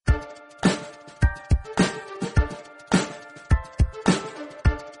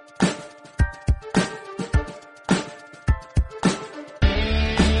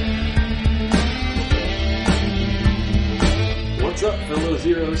Hello,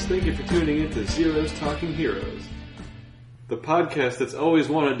 Zeros. Thank you for tuning in to Zeros Talking Heroes, the podcast that's always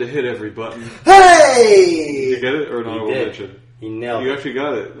wanted to hit every button. Hey! Did you get it? Or an honorable mention? He nailed it. You actually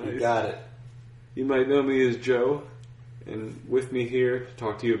got it. Nice. You got it. You might know me as Joe, and with me here to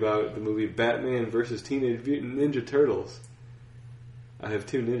talk to you about the movie Batman vs. Teenage Mutant Ninja Turtles, I have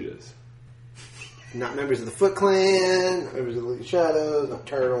two ninjas. Not members of the Foot Clan, not members of the League of Shadows, not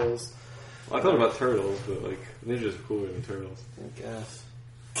turtles. Well, I thought about turtles, but like ninjas are cooler than turtles. I guess.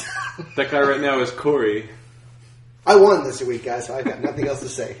 That guy right now is Corey. I won this week, guys, so I've got nothing else to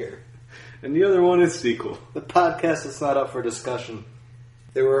say here. And the other one is Sequel. The podcast is not up for discussion.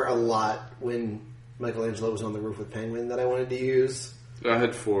 There were a lot when Michelangelo was on the roof with Penguin that I wanted to use. I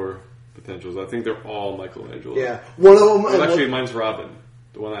had four potentials. I think they're all Michelangelo. Yeah. One of them... Well, actually, mine's Robin.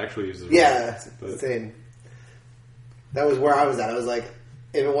 The one I actually used is Robin. Yeah, But same. That was where I was at. I was like,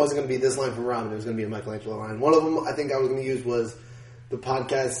 if it wasn't going to be this line from Robin, it was going to be a Michelangelo line. One of them I think I was going to use was the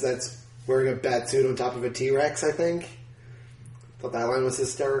podcast that's wearing a bat suit on top of a T-Rex, I think. Thought that line was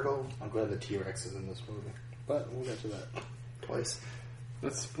hysterical. I'm glad the T-Rex is in this movie. But we'll get to that. Twice.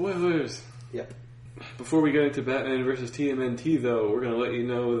 that's spoilers. Yep. Before we get into Batman vs. TMNT, though, we're going to let you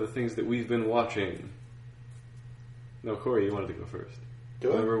know the things that we've been watching. No, Corey, you wanted to go first.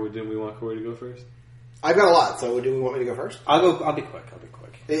 Do I? Remember, didn't we want Corey to go first? I've got a lot, so do we want me to go first? I'll be quick.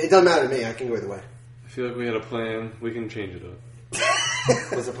 It doesn't matter to me. I can go either way. I feel like we had a plan. We can change it up.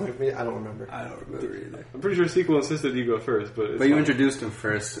 What's the point for me? I don't remember. I don't remember either. I'm pretty sure Sequel insisted you go first, but it's But you fine. introduced him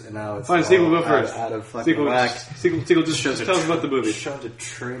first, and now it's Fine, Sequel, go first. Out of fucking Sequel, whack. Sequel, just tell us about the movie. Showed a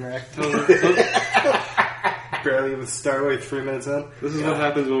train wreck. Tell us- Barely even start away 3 minutes in. This is what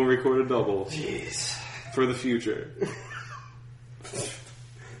happens when we record a double. Jeez. For the future.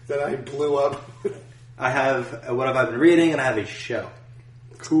 That I blew up. I have what have I been reading, and I have a show.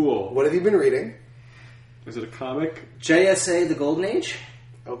 Cool. What have you been reading? Is it a comic? JSA: The Golden Age.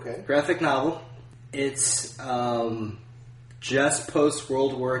 Okay. Graphic novel. It's just post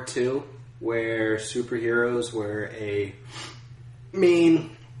World War II, where superheroes were a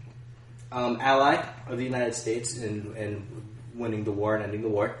main ally of the United States in winning the war and ending the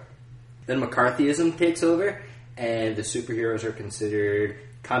war. Then McCarthyism takes over, and the superheroes are considered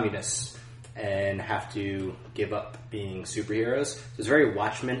communists and have to give up being superheroes. So it's very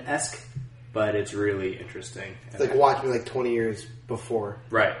Watchmen-esque, but it's really interesting. It's like Watchmen like 20 years before.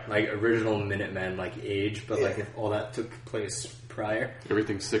 Right, like original Minutemen, like age, but like Yeah. if all that took place prior.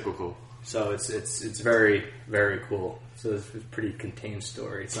 Everything's cyclical. So it's very, very cool. So it's a pretty contained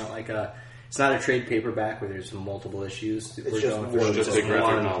story. It's not like it's not a trade paperback where there's multiple issues. It's just through one- just a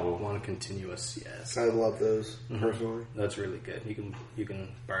graphic novel. one continuous. Yes, I love those, personally. that's really good. You can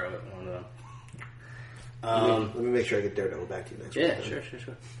borrow it one of them. Let me make sure I get Daredevil back to you next Yeah, week.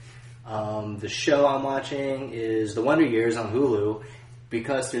 sure. The show I'm watching is The Wonder Years on Hulu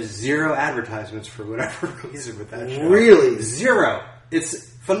because there's zero advertisements for whatever reason with that show. Really? Zero. It's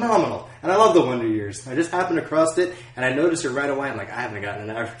phenomenal. And I love The Wonder Years. I just happened across it, and I noticed it right away. I'm like, I haven't gotten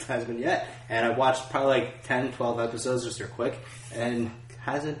an advertisement yet. And I watched probably like 10, 12 episodes just real quick, and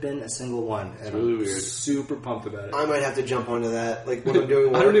hasn't been a single one. And really I'm weird. super pumped about it. I might have to jump onto that. Like when I'm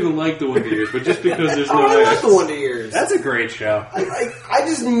doing I don't even like the Wonder Years, but just because there's no I love ads. the Wonder Years. That's a great show. I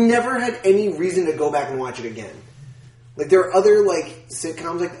just never had any reason to go back and watch it again. Like there are other like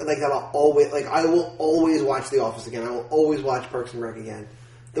sitcoms like that I'll always like. I will always watch The Office again. I will always watch Parks and Rec again.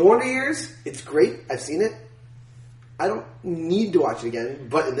 The Wonder Years, it's great. I've seen it. I don't need to watch it again,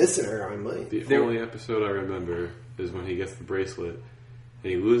 but in this scenario, I might. The only episode I remember is when he gets the bracelet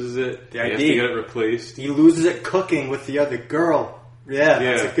and he loses it. The he has ID. to get it replaced. He loses it cooking with the other girl. Yeah,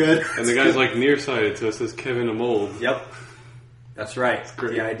 that's a good. And the guy's like nearsighted, so it says Kevin a mold. Yep, that's right.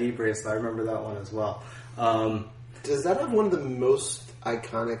 great. The ID bracelet. I remember that one as well. Does that have one of the most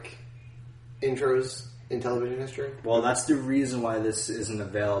iconic intros in television history? Well, that's the reason why this isn't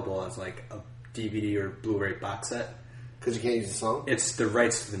available as like a DVD or Blu-ray box set. Because you can't use the song? It's the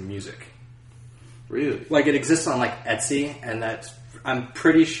rights to the music. Really? Like it exists on like Etsy, and that's I'm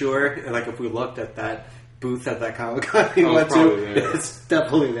pretty sure. Like if we looked at that booth at that Comic Con we went to, probably there. it's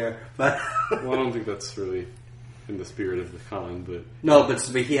definitely there. But Well, I don't think that's really in the spirit of the con, but no, but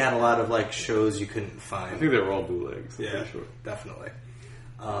he had a lot of like shows you couldn't find. I think they were all bootlegs. I'm Yeah, pretty sure. definitely.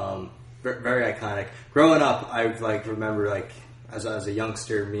 Very iconic. Growing up, I like remember like as a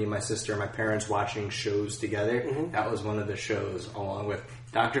youngster, me and my sister and my parents watching shows together. Mm-hmm. That was one of the shows, along with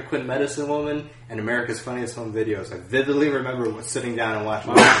Dr. Quinn, Medicine Woman, and America's Funniest Home Videos. I vividly remember sitting down and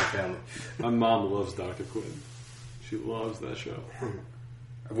watching with my family. My mom loves Dr. Quinn. She loves that show.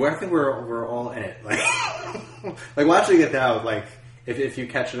 I think we're all in it. Like, like watching it now, like if you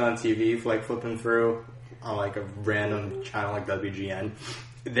catch it on TV, like flipping through, on like a random channel like WGN.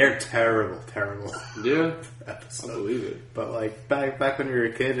 They're terrible Yeah, I episodes. believe it. But like back when you were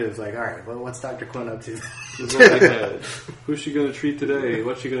a kid, it was like, all right, well, what's Dr. Quinn up to? It's what they had. Who's she going to treat today?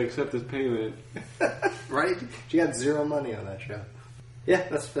 What's she going to accept as payment? Right? She got zero money on that show. Yeah,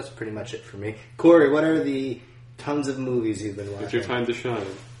 that's pretty much it for me. Corey, what are the tons of movies you've been watching? It's your time to shine.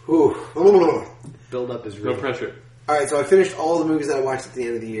 Ooh. Build up is No real. pressure. All right, so I finished all the movies that I watched at the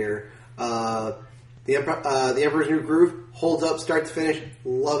end of the year. The Emperor's New Groove holds up start to finish.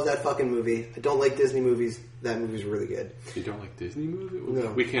 Love that fucking movie. I don't like Disney movies. That movie's really good. You don't like Disney movies?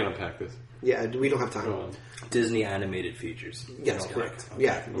 No. We can't unpack this. Yeah, we don't have time. Go on. Disney animated features. Yes, You don't correct. like.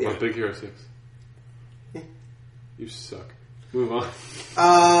 Yeah, What yeah. about Big Hero 6? Yeah. You suck. Move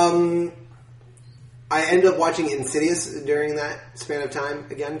on. I ended up watching Insidious during that span of time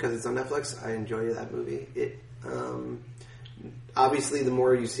again because it's on Netflix. I enjoy that movie. It obviously the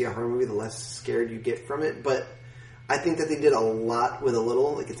more you see a horror movie, the less scared you get from it. But I think that they did a lot with a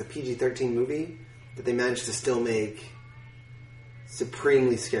little. Like it's a PG-13 movie, but they managed to still make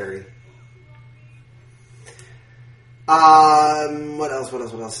supremely scary. What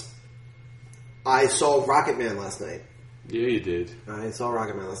else? I saw Rocket Man last night. Yeah, you did. I saw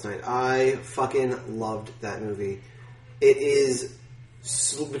Rocket Man last night. I fucking loved that movie. It is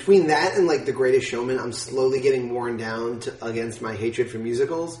between that and like The Greatest Showman. I'm slowly getting worn down against my hatred for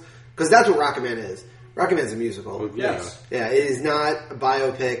musicals because that's what Rocket Man is. Rocket Man's a musical. Well, Yes. Yeah, it is not a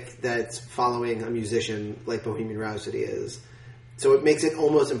biopic that's following a musician like Bohemian Rhapsody is. So it makes it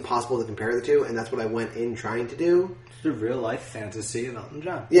almost impossible to compare the two, and that's what I went in trying to do. It's a real life fantasy of Elton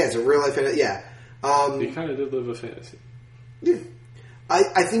John. Yeah, it's a real life. Yeah. You kind of did live a fantasy. Yeah.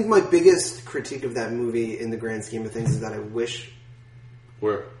 I think my biggest critique of that movie in the grand scheme of things is that I wish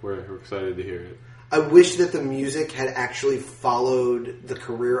We're excited to hear it. that the music had actually followed the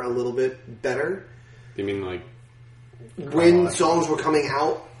career a little bit better. You mean like... When songs were coming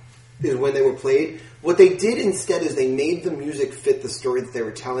out is when they were played. What they did instead is they made the music fit the story that they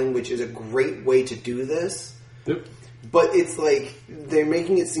were telling, which is a great way to do this. Yep. But it's like they're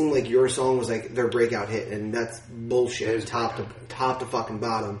making it seem like your song was like their breakout hit, and that's bullshit. Top to fucking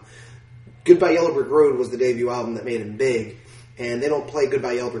bottom. Goodbye Yellow Brick Road was the debut album that made him big, and they don't play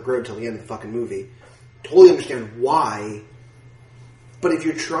Goodbye Yellow Brick Road till the end of the fucking movie. Totally understand why, but if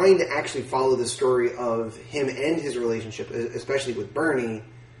you're trying to actually follow the story of him and his relationship, especially with Bernie,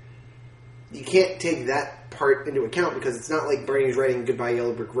 you can't take that part into account because it's not like Bernie's writing Goodbye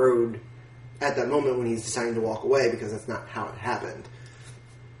Yellow Brick Road at that moment when he's deciding to walk away because that's not how it happened.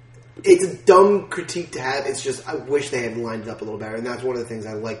 It's a dumb critique to have. It's just I wish they had lined it up a little better, and that's one of the things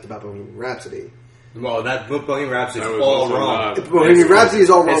I liked about Bohemian Rhapsody. Well, that Bohemian Rhapsody That is was all also wrong. not- Bohemian Rhapsody is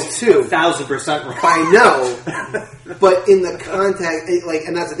all wrong It's too. 1,000% wrong. I know, but in the context,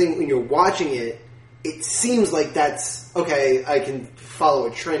 and that's the thing. When you're watching it, it seems like that's okay. I can follow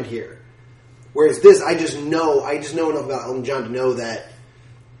a trend here. Whereas this, I just know enough about Elton John to know that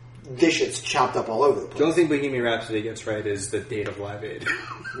this shit's chopped up all over the The place. only thing Bohemian Rhapsody gets right is the date of Live Aid.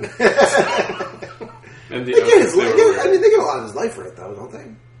 And the They get outfits they were wearing. they get a lot of his life for it, though, don't they?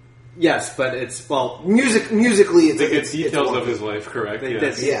 Yes, but it's, well... Musically, it's They get it's details of wonky. his life, correct? They-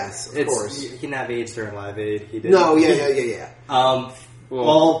 Yes. Yes, of It's, course. he didn't have AIDS during Live Aid. He did. No, yeah. Well, Well-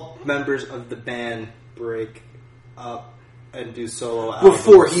 all members of the band break up and do solo albums.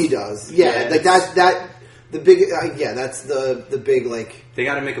 Before he does, Yeah, like that. The big, that's the big like They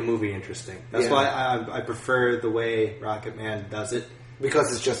got to make a movie interesting. That's Yeah. why I prefer the way Rocket Man does it.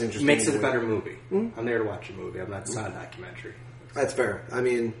 because it's just It interesting. makes it a to better movie. I'm there to watch a movie. It's not a documentary. That's fair. I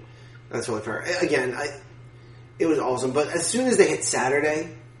mean, that's totally fair. Again, it was awesome. But as soon as they hit Saturday,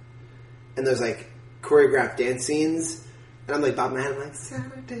 and there's like choreographed dance scenes, and I'm like Bob Madden, I'm like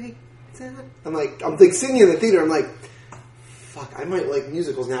Saturday. I'm like singing in the theater. I'm like, fuck, I might like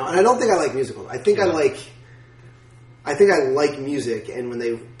musicals now. And I don't think I like musicals. I think I like music, and when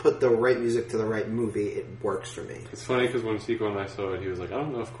they put the right music to the right movie, it works for me. It's funny because when Sequel and I saw it, he was like, I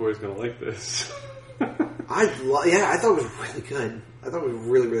don't know if Corey's going to like this. I thought it was really good. I thought it was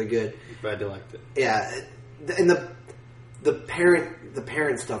really, really good. But I liked it. Yeah, and the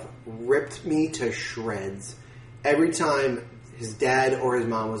parent stuff ripped me to shreds. Every time his dad or his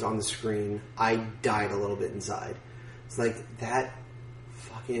mom was on the screen, I died a little bit inside. It's like, that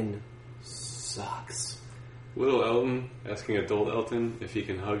fucking sucks. Little Elton asking adult Elton if he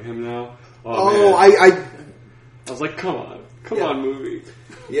can hug him now. Oh, man. I was like, come Yeah. on, movie.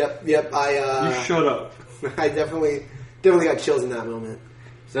 yep. You shut up. I definitely got chills in that moment.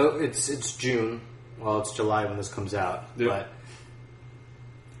 So it's June. Well, it's July when this comes out. Yep. But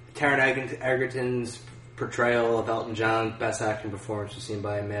Taron Egerton's portrayal of Elton John, best acting performance was seen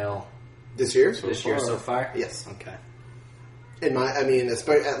by a male. This year? This year so far? Yes. Okay.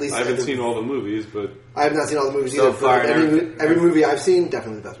 At least I haven't seen all the movies, but I have not seen all the movies So either. far, But every movie I've seen,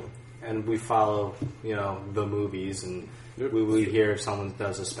 definitely the best one. And we follow, the movies, and we hear if someone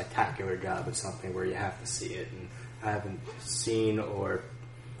does a spectacular job at something where you have to see it. And I haven't seen or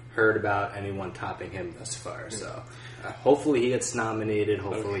heard about anyone topping him thus far. So hopefully he gets nominated.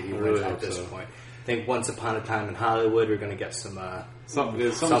 Hopefully he wins at this point. I think Once Upon a Time in Hollywood, we're going to get some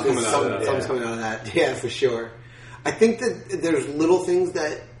something's coming out of that. Something's coming out of that. Yeah, for sure. I think that there's little things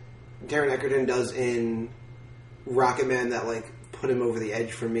that Taron Egerton does in Rocketman that put him over the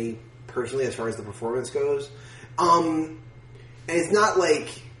edge for me personally as far as the performance goes. And it's not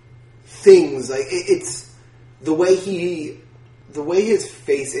things it's the way his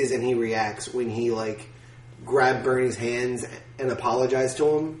face is and he reacts when he grabbed Bernie's hands and apologized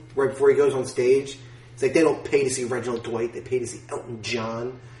to him right before he goes on stage. It's they don't pay to see Reginald Dwight, they pay to see Elton John.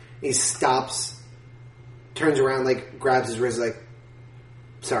 And he stops, turns around, grabs his wrist,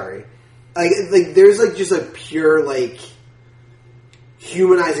 sorry. There's just a pure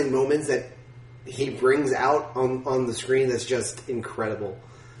humanizing moments that he brings out on the screen that's just incredible.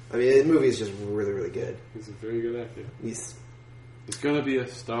 I mean, the movie is just really, really good. He's a very good actor. He's gonna be a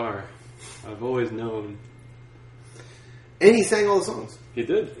star. I've always known. And he sang all the songs. He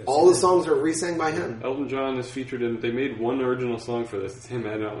did. All the songs are re-sang by him. Elton John is featured in. They made one original song for this. It's him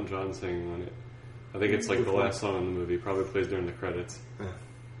and Elton John singing on it. I think it's the last song in the movie. Probably plays during the credits.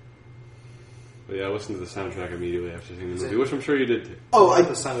 But yeah, I listened to the soundtrack immediately after seeing the movie, which I'm sure you did too. Oh,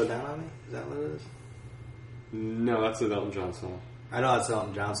 The Sun Go Down on Me? Is that what it is? No, that's an Elton John song. I know it's an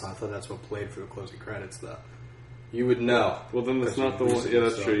Elton John song. I thought that's what played for the closing credits, though. You would know. Well, then that's not the one. Yeah,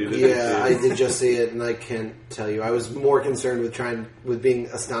 that's true. You did. Yeah, I did just see it, and I can't tell you. I was more concerned with being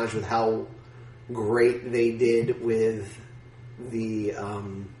astonished with how great they did with the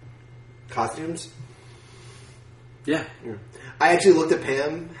costumes. Yeah. I actually looked at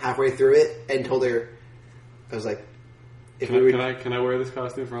Pam halfway through it and told her, I was like, can I wear this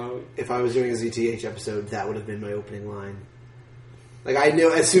costume for Halloween? If I was doing a ZTH episode, that would have been my opening line. I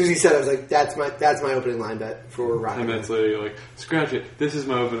knew as soon as he said it, I was like, that's my opening line bet for Rocket. 10 minutes later, you're like, scratch it. This is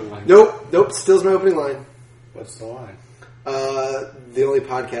my opening line. Nope. Still's my opening line. What's the line? The only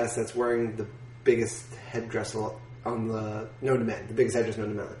podcast that's wearing the biggest headdress on the known to man. The biggest headdress known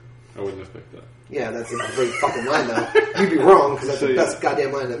to man. I wouldn't have picked that. Yeah, that's a great fucking line, though. You'd be wrong, because that's the best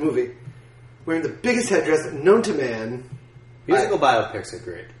goddamn line in that movie. Wearing the biggest headdress known to man. Musical biopics are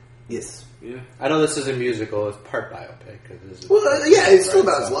great. Yes. Yeah. I know this is a musical. It's part biopic. It's still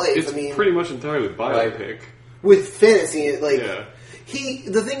about his life. It's pretty much entirely biopic. With fantasy, yeah.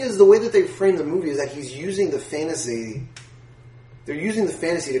 The thing is, the way that they frame the movie is that he's using the fantasy. They're using the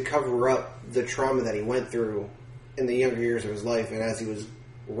fantasy to cover up the trauma that he went through in the younger years of his life and as he was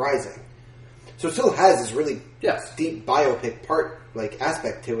rising. So it still has this really deep biopic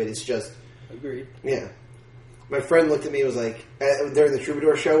aspect to it. It's just... Agreed. Yeah. My friend looked at me and was like, during the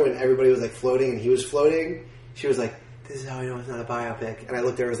Troubadour show when everybody was floating and he was floating, she was like, this is how I know it's not a biopic. And I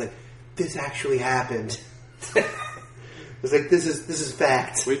looked at her and was like, this actually happened. I was like, this is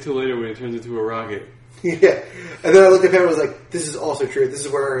fact. Wait till later when it turns into a rocket. Yeah. And then I looked at him and was like, this is also true. This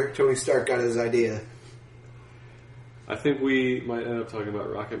is where Tony Stark got his idea. I think we might end up talking about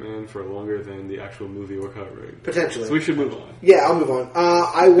Rocketman for longer than the actual movie we're covering. Potentially. So we should move on. Yeah, I'll move on.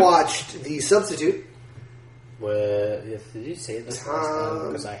 I watched The Substitute. Did you say this last time?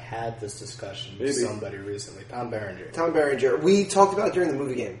 Because I had this discussion with somebody recently. Tom Berenger. We talked about it during the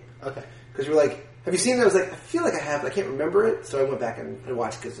movie game. Okay. Because we were like, have you seen it? I was like, I feel like I have, but I can't remember it. So I went back and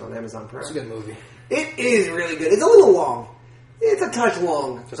watched it because it's on Amazon Prime. It's a good movie. It is really good. It's a little long. It's a touch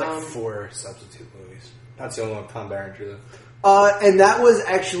long. There's 4 Substitute movies. That's the only one with Tom Berenger, though. And that was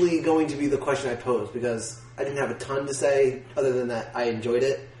actually going to be the question I posed because I didn't have a ton to say other than that I enjoyed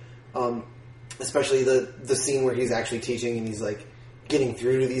it. Especially the scene where he's actually teaching and he's getting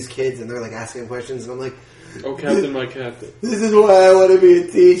through to these kids and they're asking him questions and I'm like, oh, Captain, my Captain. This is why I want to be a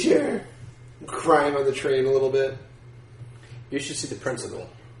teacher. I'm crying on the train a little bit. You should see The Principal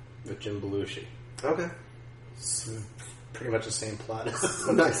with Jim Belushi. Okay. It's pretty much the same plot as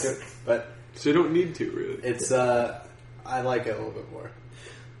nice. But so you don't need to, really. It's, I like it a little bit more.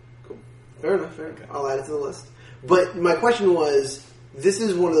 Cool. Fair enough. Okay. I'll add it to the list. But my question was, this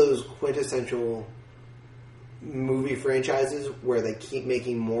is one of those quintessential movie franchises where they keep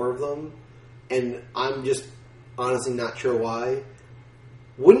making more of them, and I'm just honestly not sure why.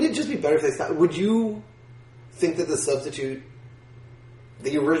 Wouldn't it just be better if they stopped? Would you think that the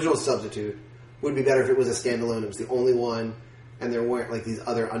original Substitute, would be better if it was a standalone, it was the only one, and there weren't these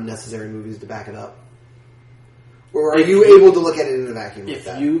other unnecessary movies to back it up? Or are you able to look at it in a vacuum like If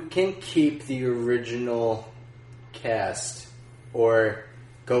that? you can keep the original cast, or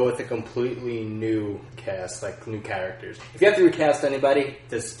go with a completely new cast, like new characters. If you have to recast anybody,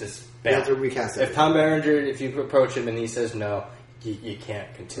 this You have to recast it. If Tom Berenger, if you approach him and he says no, you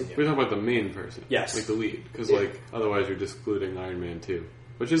can't continue. We're talking about the main person. Yes. Like the lead. Because, Yeah. otherwise you're excluding Iron Man 2.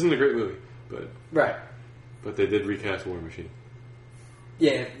 Which isn't a great movie. Right. But they did recast War Machine.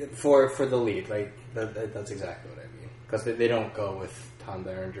 Yeah, for the lead, like that's exactly what I mean. Because they don't go with Tom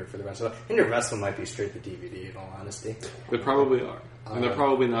Berenger for the rest of it. I think the rest of them might be straight to DVD. In all honesty, They probably are. And they're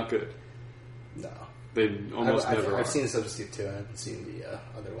probably not good. no. They almost never are. I've seen Substitute 2. I haven't seen the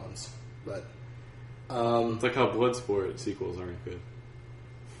other ones, but It's like how Bloodsport sequels aren't good.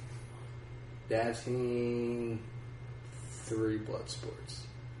 yeah, I've seen 3 Bloodsports.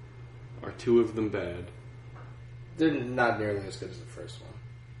 Are 2 of them bad? They're not nearly as good as the first one.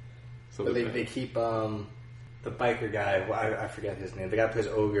 So But they're they bad. keep the biker guy. Well, I forget his name. The guy who plays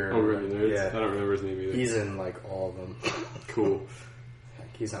Ogre. Oh, really? Nerds? Yeah, I don't remember his name either. he's in like all of them. cool.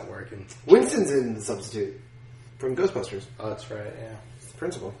 He's not working. Winston's in The Substitute from Ghostbusters. Oh, that's right. Yeah, It's the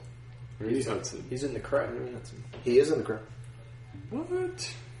principal. Randy Hudson. he's in the Crow. He is in The Crow.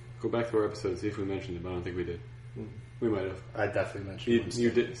 What? Go back to our episode, see if we mentioned it, but I don't think we did. We might have. I definitely mentioned him. You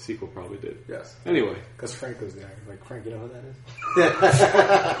did. Sequel probably did. Yes, Anyway. because Frank was there. Like, Frank, you know who that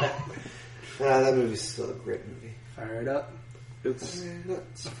is? That movie's still a great movie. Fire it up. It's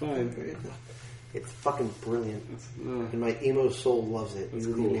fine. It's fucking brilliant. Uh, And my emo soul loves it. That's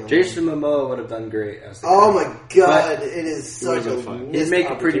You cool. leave me alone. Jason Momoa would have done great as the Oh Crow. my god, But it is He would've such a been fine. missed He'd make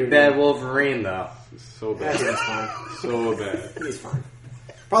a pretty opportunity. bad Wolverine, though. so I bad. think it's fine. So bad. He's fine.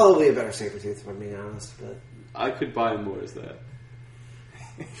 Probably a better Sabretooth, if I'm being honest, but I could buy more as that.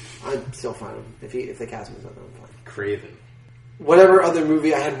 I'm still fine with him. If they cast him as that, I'm fine. Craven. Whatever other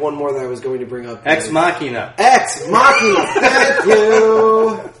movie, I had one more that I was going to bring up. Ex Machina. Ex Machina, thank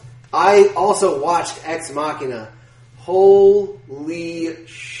you! I also watched Ex Machina. Holy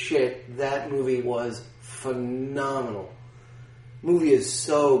shit, that movie was phenomenal. Movie is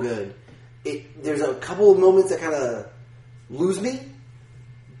so good. There's a couple of moments that kind of lose me,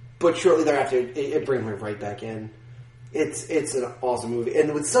 but shortly thereafter, it brings me right back in. It's an awesome movie,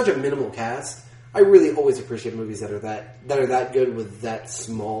 and with such a minimal cast, I really always appreciate movies that are that good with that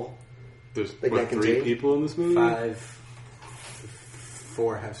small. There's Like that 3 contained? people in this movie?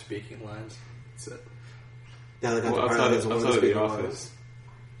 4 have speaking lines. That's it. Now they got Well, the outside pilot of, as one outside of speaking The lines. Office.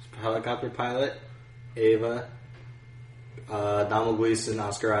 Helicopter Pilot, Ava, Donald Gleason,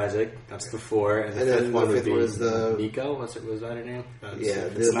 Oscar Isaac. That's the 4, and the And then fifth the one would fifth be one is the- Nico. Was that her name? Yeah,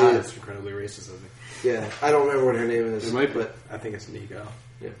 it's not. It's incredibly racist of me. Yeah, I don't remember what her name is. It might be. but I think it's Nico.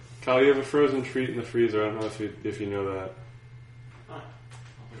 yeah. Kyle, you have a frozen treat in the freezer. I don't know if you know that.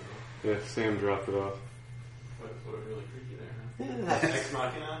 Yeah, Sam dropped it off. What really freaky there, huh? Yeah. Ex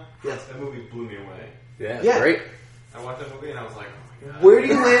Machina? Yes. That movie blew me away. Yeah, it's Yeah. great. I watched that movie and I was like, oh my god. Where do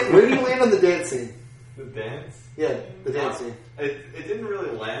you land? Where do you land on the dance scene? The dance? Yeah, the dance scene. It didn't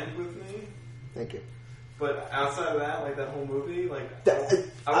really land with me, Thank you. but outside of that, like that whole movie, like That-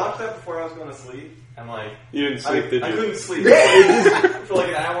 I watched that before I was going to sleep, and like You didn't sleep, did I you? couldn't sleep. Yeah, For like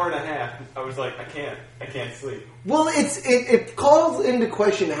an hour and a half, I was like, I can't sleep. Well, it calls into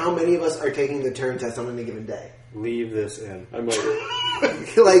question how many of us are taking the turn test on any given day. Leave this in. I might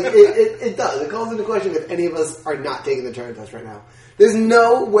have. Like it does. It calls into question if any of us are not taking the turn test right now. There's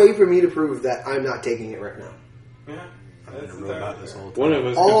no way for me to prove that I'm not taking it right now. Yeah, I've been that's a robot entirely this fair. whole time. One of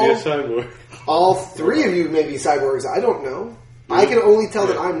us All- could be a cyborg. All 3 of you may be cyborgs. I don't know. I can only tell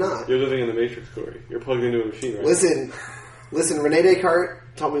that I'm not. You're living in the Matrix, Corey. You're plugged into a machine, right? Listen. Renee Descartes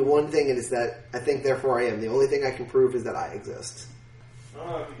taught me one thing, and it's that I think, therefore I am. The only thing I can prove is that I exist.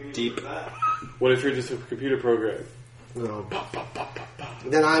 Oh, if you can Deep. use that. What if you're just a computer program? No.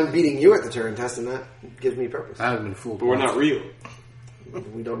 Then I'm beating you at the Turing test, and that gives me purpose. I haven't been fooled. But we're not real.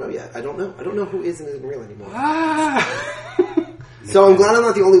 We don't know yet. I don't know. I don't know who is and isn't real anymore. Ah! So I'm glad I'm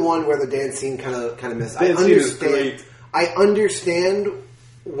not the only one where the dance scene kind of missed. Dance scene is great. I understand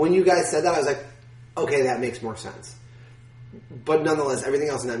when you guys said that. I was like, okay, that makes more sense. But nonetheless, everything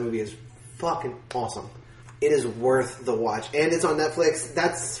else in that movie is fucking awesome. It is worth the watch, and it's on Netflix.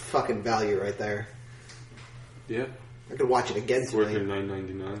 That's fucking value right there. Yeah. I could watch it again It's worth your tonight.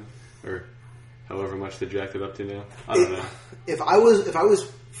 $9.99 or however much they jacked it up to now. I don't know. If I was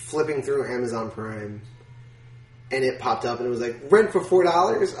flipping through Amazon Prime and it popped up and it was like rent for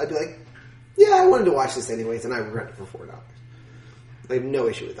 $4, I'd be like, yeah, I wanted to watch this anyways, and I would rent it for $4. I have no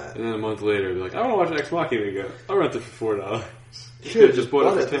issue with that. And then a month later, I'd be like, I want to watch Ex Machina again. I'll rent it for $4. Should have just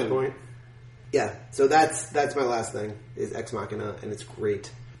bought it at for this 10. point. Yeah, so that's my last thing is Ex Machina, and it's great.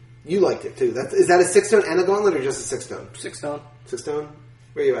 You liked it too. Is that a 6 stone and a gauntlet, or just a 6 stone? 6 stone. 6 stone.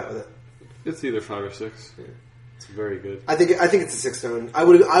 Where are you at with it? It's either 5 or 6. Yeah. It's very good. I think it's a 6 stone. I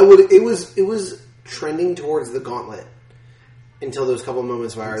would. It was trending towards the gauntlet until those couple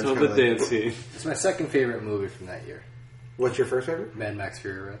moments where I was Until kind the of dance scene. It's my second favorite movie from that year. What's your first favorite? Mad Max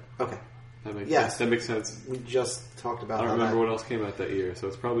Fury Road. Okay. That makes Yes. sense. That makes sense. We just talked about. I don't how remember that- what else came out that year, so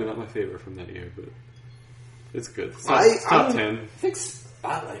it's probably not my favorite from that year, but it's good. It's I'm- top 10. I think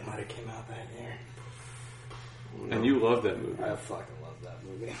Spotlight might have came out that year. And you love that movie. I fucking love that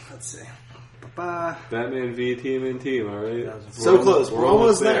movie. Let's see. Ba-ba. Batman v TMNT, alright? So close. We're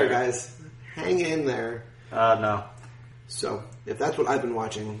almost there, guys. Hang in there. No. So, if that's what I've been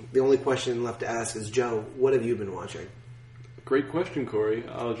watching, the only question left to ask is, Joe, what have you been watching? Great question, Corey.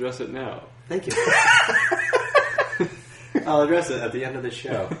 I'll address it now. Thank you. I'll address it at the end of the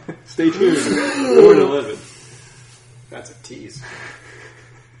show. Stay tuned. 4 to 11. That's a tease.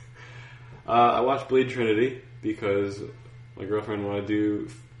 I watched Blade Trinity because my girlfriend wanted to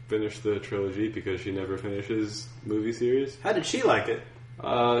finish the trilogy because she never finishes movie series. How did she like it?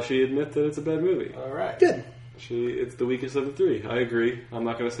 She admits that it's a bad movie. All right. Good. It's the weakest of the 3. I agree. I'm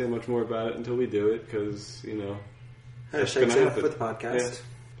not going to say much more about it until we do it because, that's going to Hashtag happen. for the podcast. Yeah.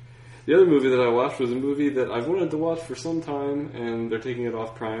 The other movie that I watched was a movie that I've wanted to watch for some time, and they're taking it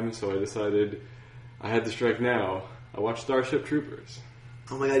off Prime, so I decided I had to strike now. I watched Starship Troopers.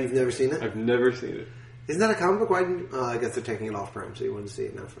 Oh my god, you've never seen it? I've never seen it. Isn't that a comic book? Why didn't, I guess they're taking it off Prime, so you want to see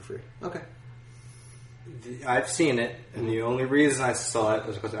it now for free. Okay. I've seen it, and the only reason I saw it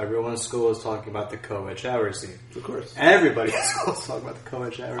was because everyone in school was talking about the co-ed shower scene. Of course. Everybody in school was talking about the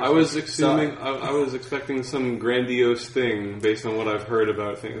co-ed shower scene. I was assuming, I was expecting some grandiose thing based on what I've heard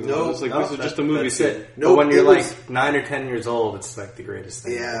about things. No, I was like, this is just a movie that's scene. it. No, But when you're it was- like 9 or 10 years old, it's like the greatest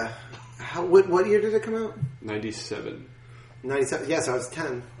thing. Yeah. What year did it come out? 97. 97. Yes, I was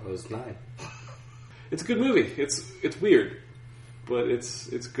 10. I was 9. It's a good movie. It's weird, but it's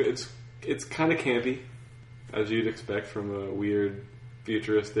good. It's kind of campy, as you'd expect from a weird,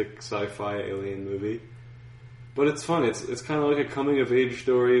 futuristic sci-fi alien movie. But it's fun. It's kind of like a coming-of-age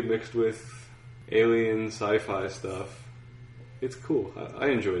story mixed with alien sci-fi stuff. It's cool. I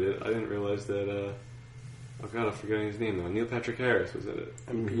enjoyed it. I didn't realize that. Oh god, I'm forgetting his name though. Neil Patrick Harris was in it.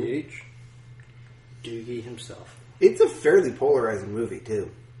 MPH. Doogie himself. It's a fairly polarizing movie,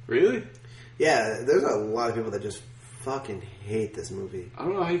 too. Really? Yeah, there's a lot of people that just fucking hate this movie. I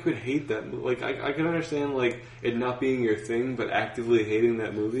don't know how you could hate that movie. Like, I can understand, like, it not being your thing, but actively hating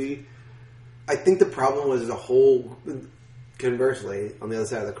that movie. I think the problem was the whole... Conversely, on the other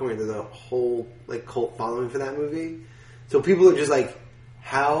side of the coin, there's a whole like cult following for that movie. So people are just like,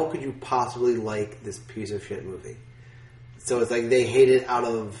 how could you possibly like this piece of shit movie? So it's like they hate it out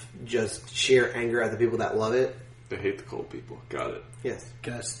of just sheer anger at the people that love it. They hate the cold people. Got it. Yes.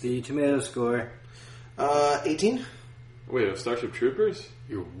 Guess the tomato score. 18? Wait, of Starship Troopers?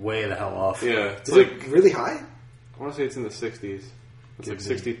 You're way the hell off. Yeah, it's Is like... it really high? I want to say it's in the 60s. It's like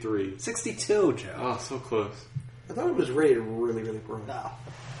 63. 62, Joe. Oh, so close. I thought it was rated really, really poorly. No.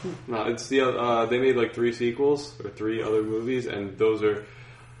 No, it's the they made like 3 sequels or 3 other movies, and those are.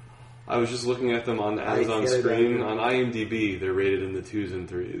 I was just looking at them on the Amazon get it, screen. I On IMDb, they're rated in the 2s and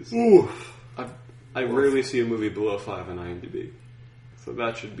 3s. Ooh. I rarely see a movie below 5 on IMDb, so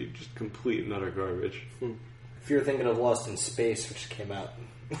that should be just complete and utter garbage. If you're thinking of Lost in Space, which came out,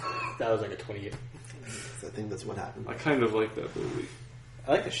 that was like a 28. I think that's what happened. I kind of like that movie.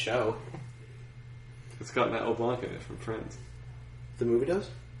 I like the show. It's got Matt LeBlanc in it from Friends. The movie does?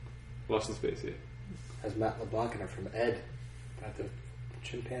 Lost in Space, yeah. Has Matt LeBlanc in it from Ed, about the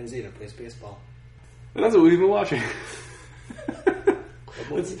chimpanzee that plays baseball. And that's what we've been watching.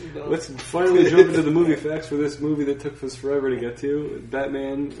 Let's finally jump into the movie facts for this movie that took us forever to get to.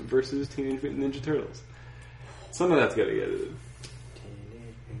 Batman versus Teenage Mutant Ninja Turtles. Some of that's got to get edited.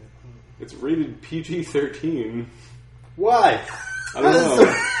 It's rated PG-13. Why? I don't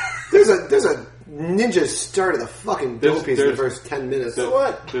know. There's a ninja start of the fucking dope piece in the first 10 minutes.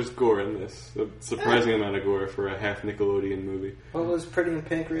 There's gore in this. A surprising amount of gore for a half Nickelodeon movie. What was Pretty in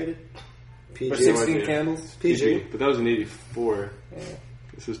Pink rated? PG. Or 16 idea. Candles? PG. But that was in 84. Yeah.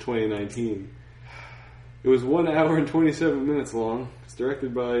 This is 2019. It was 1 hour and 27 minutes long. It's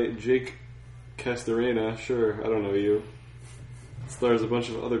directed by Jake Castorena. Sure, I don't know you. It stars a bunch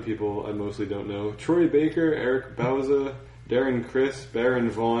of other people I mostly don't know. Troy Baker, Eric Bauza, Darren Criss, Baron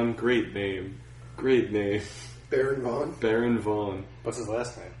Vaughn. Great name. Great name. Baron Vaughn. Baron Vaughn. What's his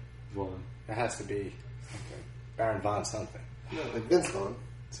last name? Vaughn. It has to be something. Baron Von something. No, like Vince Vaughn.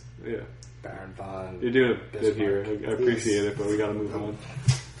 Yeah. Baron Von. You're doing it good Bismarck. here. I appreciate it, but we gotta move on.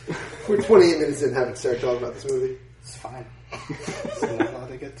 We're 28 minutes in, haven't started talking about this movie. It's fine. It's not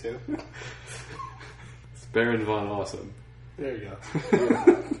nothing. get to. It's Baron Von Awesome. There you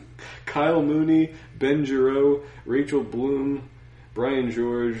go. Kyle Mooney, Ben Giroux, Rachel Bloom, Brian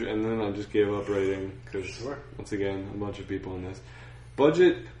George, and then I just gave up writing because, once again, a bunch of people in this.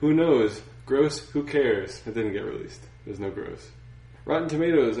 Budget, who knows? Gross, who cares? It didn't get released. There's no gross. Rotten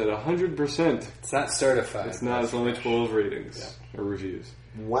Tomatoes at 100%. It's not certified. It's not. It's only 12 ratings or reviews.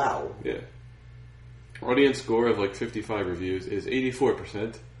 Wow. Yeah. Audience score of like 55 reviews is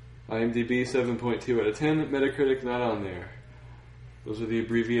 84%. IMDb 7.2 out of 10. Metacritic not on there. Those are the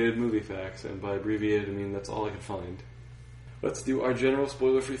abbreviated movie facts, and by abbreviated I mean that's all I could find. Let's do our general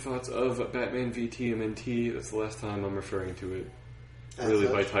spoiler-free thoughts of Batman v TMNT. That's the last time I'm referring to it really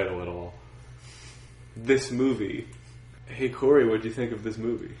by title at all. This movie. Hey Corey, what did you think of this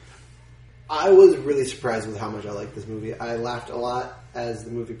movie? I was really surprised with how much I liked this movie. I laughed a lot as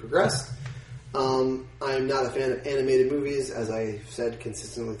the movie progressed. I'm not a fan of animated movies, as I've said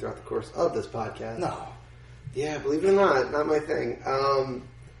consistently throughout the course of this podcast. No. Yeah, believe it or not my thing.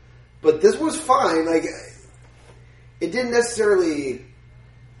 But this was fine. Like, it didn't necessarily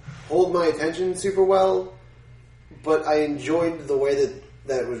hold my attention super well, but I enjoyed the way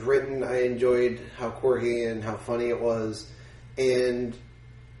that it was written. I enjoyed how quirky and how funny it was. And,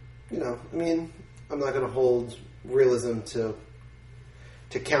 I mean, I'm not going to hold realism to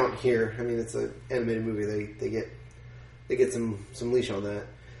count here. I mean, it's an animated movie. They get some leash on that.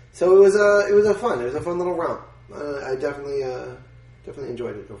 So it was a fun little romp. I definitely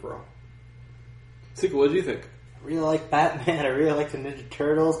enjoyed it overall. Sequel, what did you think? I really like Batman. I really like the Ninja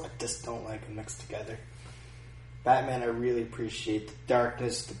Turtles. I just don't like them mixed together. Batman, I really appreciate the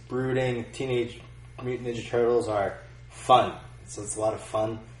darkness, the brooding. Teenage Mutant Ninja Turtles are fun. So it's a lot of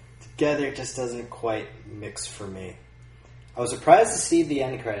fun. Together, it just doesn't quite mix for me. I was surprised to see the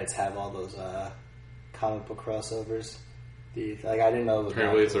end credits have all those comic book crossovers. I didn't know it was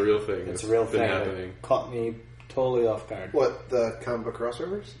Apparently it's a real thing. It's a real been thing. happening. It caught me totally off guard. What, the comic book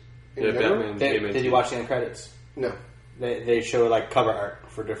crossovers? Yeah, Batman came in. Did you watch the end credits? No. They show cover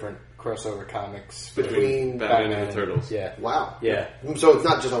art for different crossover comics Between Batman and the Turtles. Yeah. Wow. Yeah. So it's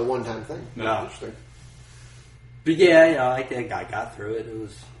not just a one-time thing? No. Interesting. But yeah, I think I got through it.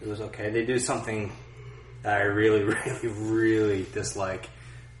 It was okay. They do something that I really, really, really dislike,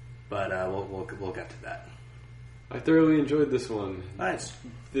 but we'll get to that. I thoroughly enjoyed this one. Nice.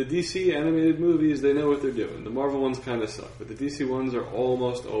 The DC animated movies, they know what they're doing. The Marvel ones kind of suck, but the DC ones are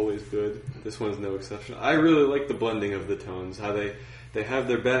almost always good. This one's no exception. I really like the blending of the tones, how they have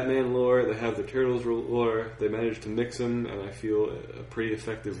their Batman lore, they have the Turtles lore, they managed to mix them, and I feel a pretty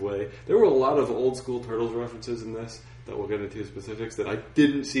effective way. There were a lot of old school Turtles references in this that we'll get into specifics that I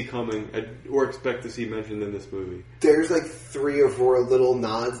didn't see coming or expect to see mentioned in this movie. There's 3 or 4 little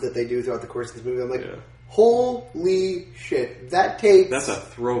nods that they do throughout the course of this movie. I'm like, Yeah. holy shit, that takes... That's a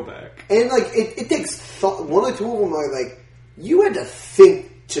throwback. And, it takes one or two of them are like, you had to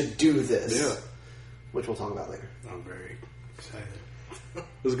think to do this. Yeah. Which we'll talk about later. I'm very excited. It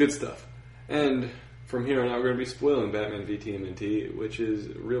was good stuff. And from here on out, we're going to be spoiling Batman v TMNT, which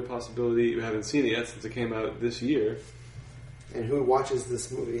is a real possibility. You haven't seen it yet since it came out this year. And who watches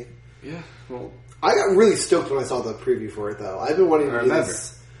this movie? Yeah, well... I got really stoked when I saw the preview for it, though. I've been wanting to do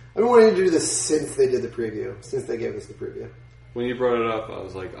this. I've been wanting to do this since they did the preview. Since they gave us the preview. When you brought it up, I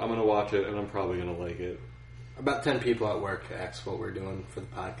was like, I'm going to watch it, and I'm probably going to like it. About 10 people at work asked what we're doing for the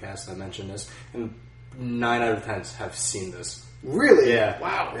podcast. I mentioned this, and 9 out of 10 have seen this. Really? Yeah.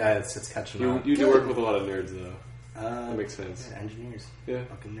 Wow. Yeah, it's catching on. You do work with a lot of nerds, though. That makes sense. Yeah, engineers. Yeah.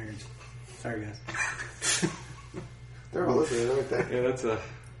 Fucking nerds. Sorry, guys. They're all listening, aren't they? Yeah, that's a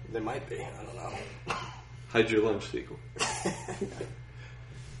There might be. I don't know. hide your lunch sequel.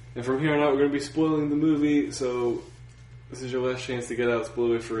 And from here on out, we're going to be spoiling the movie, so this is your last chance to get out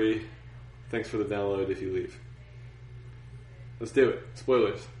spoiler-free. Thanks for the download if you leave. Let's do it.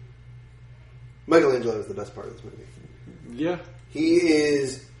 Spoilers. Michelangelo is the best part of this movie. Yeah. He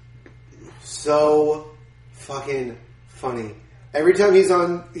is so fucking funny. Every time he's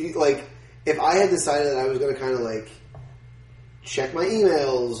on, if I had decided that I was going to kind of check my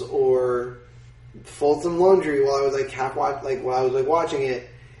emails or fold some laundry while I was watching it,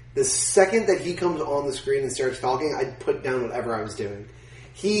 the second that he comes on the screen and starts talking, I'd put down whatever I was doing.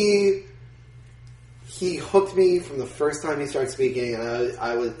 He hooked me from the first time he started speaking, and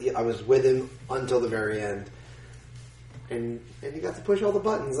I was with him until the very end. And he got to push all the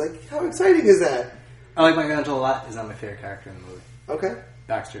buttons. How exciting is that? I like Michelangelo a lot. He's not my favorite character in the movie. Okay.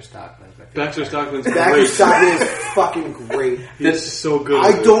 Baxter Stockman is my favorite. Baxter Stockman's Baxter great. Stockman is fucking great. He's so good.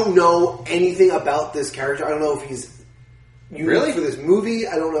 I don't know anything about this character. I don't know if he's unique Really? for this movie.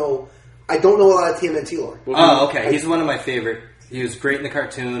 I don't know a lot of TMNT lore. Oh, okay. He's one of my favorite He was great in the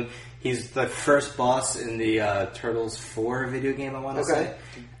cartoon. He's the first boss in the Turtles 4 video game, I want to say.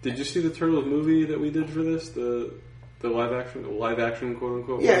 Did you see the Turtles movie that we did for this? The live action quote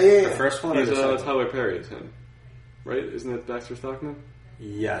unquote. Yeah. The first one. He's or the second? Tyler Perry is him, right? Isn't it Baxter Stockman?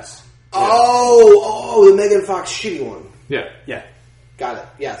 Yes. Oh, the Megan Fox shitty one. Yeah. Yeah. Got it.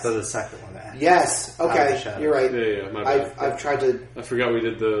 Yes. So the second one. Yes. Out of Okay. the Shadows. You're right. Yeah. My bad. I've tried to I forgot we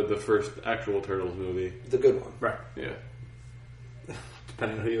did the first actual Turtles movie. the good one. Right. Yeah.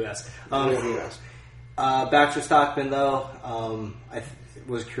 Depending on who you ask. Whatever you ask. Baxter Stockman, though,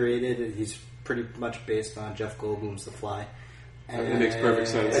 was created. He's pretty much based on Jeff Goldblum's The Fly. It makes perfect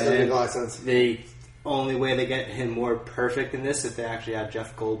sense. That does make a lot of sense. The only way they get him more perfect in this is if they actually had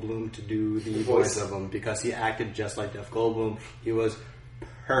Jeff Goldblum to do the voice of him, because he acted just like Jeff Goldblum. He was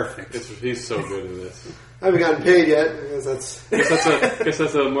perfect. He's so good in this. I haven't gotten paid yet. Because that's Guess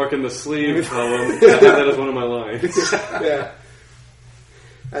that's a mark in the sleeve column. I had that as one of my lines. yeah.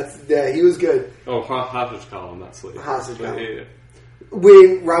 He was good. Oh, hostage column, not sleeve. Hostage But, column. yeah.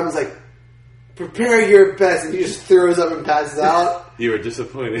 When Robin's like, prepare your best, and he just throws up and passes out. You are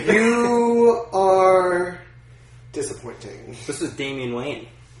disappointing. You are disappointing. This is Damian Wayne.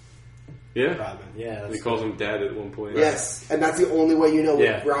 Yeah. Robin. Yeah. He calls him Dad at one point. Yes, and that's the only way you know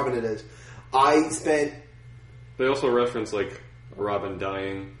what Robin it is. I spent... They also reference, like, a Robin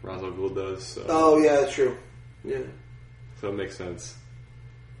dying. Ra's al Ghul does. So, Oh, yeah, that's true. Yeah. so it makes sense.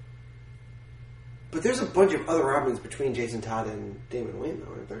 But there's a bunch of other Robins between Jason Todd and Damon Wayne,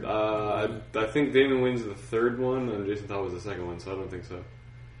 though, aren't there? I think Damon Wayne's the third one, and Jason Todd was the second one, so I don't think so.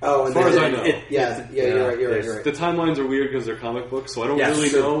 Oh, and As far as I then... know. You're right. The timelines are weird because they're comic books, so I don't Yeah, really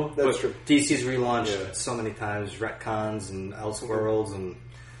true. know. That's but true. DC's relaunched Yeah. so many times, retcons and Elseworlds, and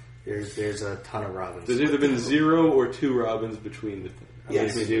there's a ton of Robins. There's either been 0 or 2 Robins between the things.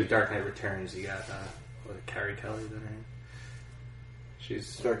 Yes. We do Dark Knight Returns. You got Carrie Kelly, is that her name?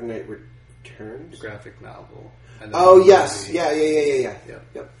 She's Dark Knight Returns? graphic novel. And then Oh, the yes. movie. Yeah. Yep.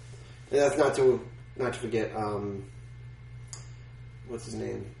 Yep. And that's not to forget, what's his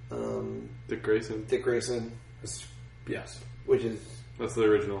name? Dick Grayson. Dick Grayson, Yes. which is That's the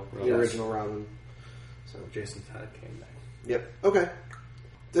original. the Robin. original Robin. So Jason Todd came back. Yep. Okay.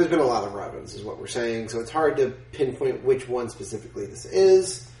 There's been a lot of Robins, is what we're saying, so it's hard to pinpoint which one specifically this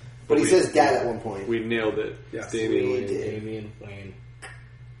is. But he says Dad at one point. We nailed it. Yes. Damian We Wayne. did. Damian Wayne.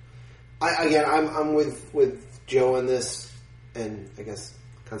 I'm with Joe on this, and I guess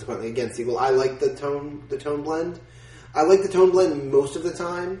consequently against Eagle. I like the tone blend. I like the tone blend most of the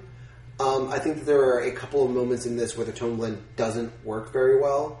time. I think that there are a couple of moments in this where the tone blend doesn't work very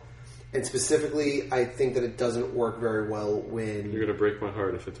well. And specifically, I think that it doesn't work very well when... You're going to break my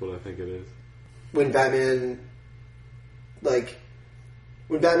heart if it's what I think it is. When Batman...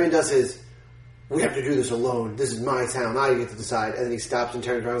 When Batman does his, we have to do this alone, this is my town, I get to decide, and then he stops and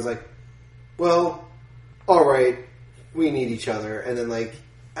turns around and is like, well, alright, we need each other. And then,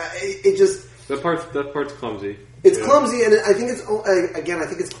 it just... That part's clumsy. It's clumsy, and I think it's... Again, I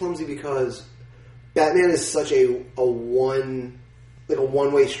think it's clumsy because Batman is such a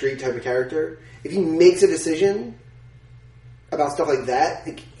one-way street type of character. If he makes a decision about stuff like that,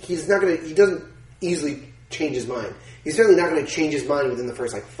 he doesn't easily change his mind. He's certainly not going to change his mind within the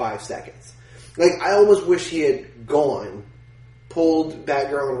first 5 seconds. I almost wish he had gone, pulled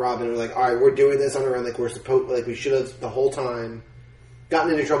Batgirl and Robin, and was like, all right, we're doing this on our own, we should have the whole time,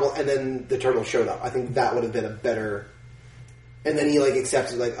 gotten into trouble, and then the Turtles showed up. I think that would have been a better... And then he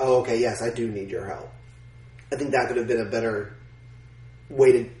accepts it, oh, okay, yes, I do need your help. I think that could have been a better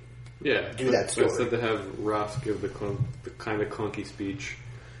way to do that story. Instead to have Ross give the kind of clunky speech,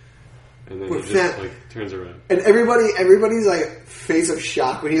 and then With he just that- turns around. And everybody's face of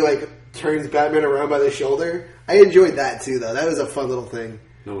shock when he turns Batman around by the shoulder. I enjoyed that too, though. That was a fun little thing.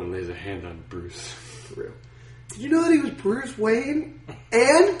 No one lays a hand on Bruce. For real. Did you know that he was Bruce Wayne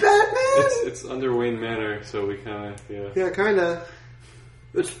and Batman? It's under Wayne Manor, so we kind of Yeah, kind of.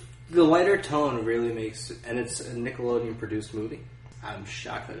 The lighter tone really makes, and it's a Nickelodeon produced movie. I'm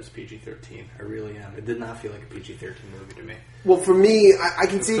shocked that it's PG-13. I really am. It did not feel like a PG-13 movie to me. Well, for me, I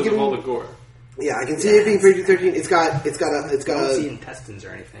can see it because of all giving. the gore. Yeah, I can see it being PG-13. It's got I don't see a. intestines or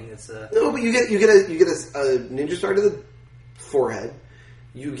anything. It's No, but you get a ninja star to the forehead.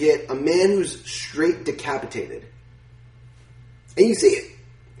 You get a man who's straight decapitated, and you see it.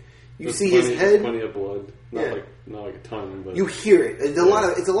 You There's see plenty, his head. plenty of blood. Yeah. Not like a ton, but You hear it. It's a lot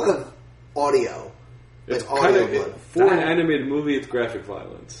of audio. it's Like kind audio of blood. for an animated movie. It's graphic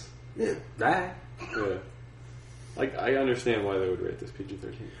violence. Yeah. that. Yeah, I understand why they would rate this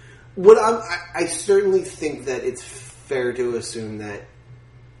PG-13. I certainly think that it's fair to assume that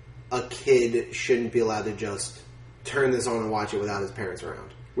a kid shouldn't be allowed to just turn this on and watch it without his parents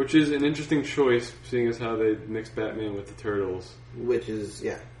around. Which is an interesting choice, seeing as how they mixed Batman with the Turtles. Which is,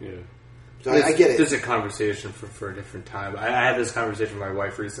 yeah. Yeah. So I get it. This is a conversation for a different time. I had this conversation with my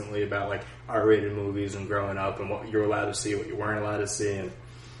wife recently about like R-rated movies and growing up and what you're allowed to see, what you weren't allowed to see, and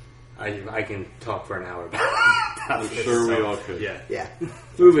I can talk for an hour about it. I'm sure we all could. Yeah. Yeah.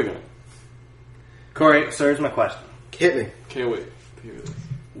 Moving on. Corey, so here's my question. Hit me. Can't wait to hear this.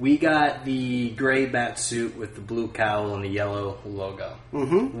 We got the gray bat suit with the blue cowl and the yellow logo.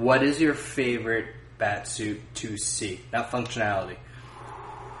 Mm-hmm. What is your favorite bat suit to see? Not functionality.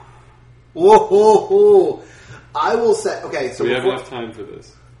 Whoa. I will say, okay, so We have enough time for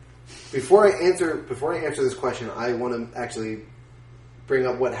this. before I answer this question, I want to actually bring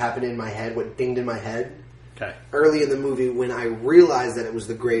up what happened in my head, what dinged in my head Okay. early in the movie when I realized that it was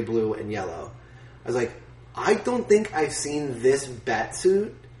the gray, blue, and yellow. I was like, I don't think I've seen this bat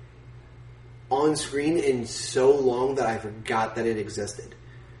suit on screen in so long that I forgot that it existed.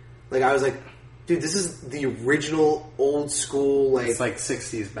 Like, I was like, dude, this is the original old school, like... It's like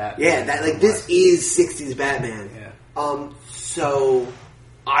 60s Batman. Yeah, that like this is 60s Batman. Yeah. So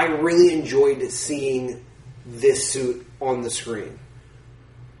I really enjoyed seeing this suit on the screen.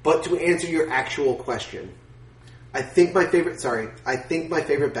 But to answer your actual question, I think my favorite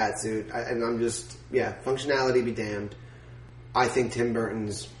Batsuit, and I'm just, functionality be damned. I think Tim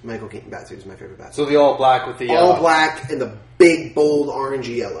Burton's Michael Keaton Batsuit is my favorite Batsuit. So the all black with the yellow. All black and the big, bold,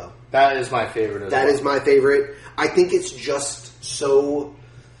 orangey yellow. That is my favorite as well. That is my favorite. I think it's just the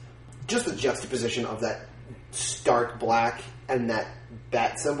juxtaposition of that stark black and that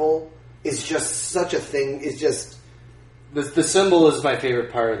bat symbol is just such a thing. It's just... The symbol is my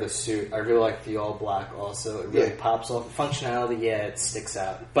favorite part of the suit. I really like the all black also. It really Yeah. pops off. Functionality, it sticks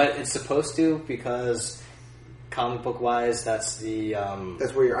out. But it's supposed to because comic book wise, that's the...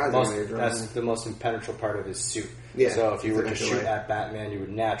 that's where your eyes most, are when you're drawing. that's the most impenetrable part of his suit. Yeah, So if you were to that's shoot right. at Batman, you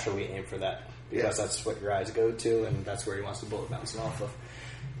would naturally aim for that because Yeah. that's what your eyes go to, and that's where he wants the bullet bouncing off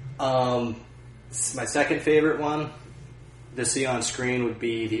of. My second favorite one to see on screen would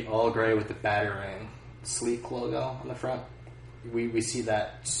be the all gray with the Batarang sleek logo on the front. We see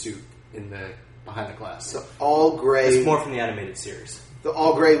that suit in the behind the glass. The all gray... It's more from the animated series. The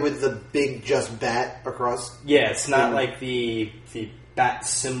all gray with the big just bat across... Yeah, it's not Yeah. like the bat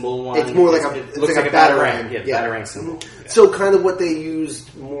symbol one. It's more like a... It it's looks like like a a batarang. Batarang. Yeah, Batarang symbol. Mhm. Yeah. So kind of what they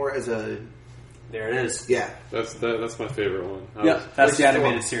used more as a... There it is. Yeah. That's my favorite one. Yep, that's Which the is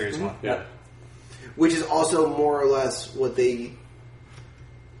animated the- series one. Yeah. Yep. Which is also more or less what they...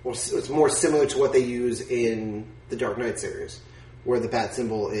 Well, it's more similar to what they use in the Dark Knight series, where the bat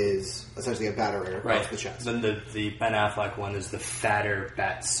symbol is essentially a batarang across Right. the chest. Then the Ben Affleck one is the fatter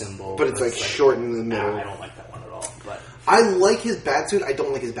bat symbol. But it's like short in the middle. Nah, I don't like that one at all. But I like his bat suit. I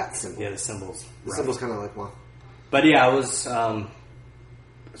don't like his bat symbol. yeah, the symbols. The rough. symbol's kind of like, well... But yeah, I was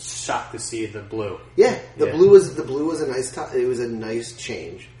shocked to see the blue. Yeah, the Yeah. blue was a nice. It was a nice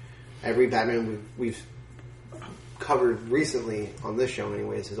change. Every Batman we've covered recently on this show,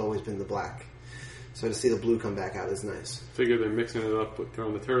 anyways, has always been the black. So to see the blue come back out is nice. Figure they're mixing it up,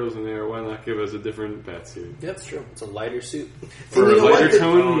 throwing the Turtles in there. Why not give us a different Batsuit? Yeah, that's true. It's a lighter suit. For you a know what? lighter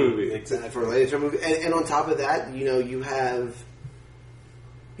tone movie. Exactly. For a later movie, and on top of that, you have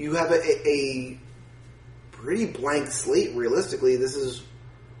a pretty blank slate. Realistically, this is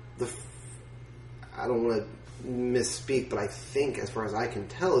I don't want to misspeak, but I think, as far as I can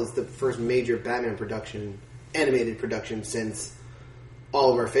tell, is the first major Batman animated production since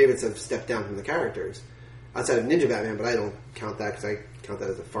all of our favorites have stepped down from the characters. Outside of Ninja Batman, but I don't count that because I count that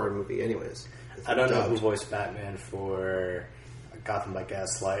as a far movie anyways. It's I don't know who dubbed. voiced Batman for Gotham by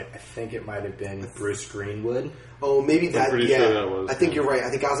Gaslight. I think it might have been Bruce Greenwood. Oh, maybe that. pretty Yeah, sure that was, I think yeah. you're right. I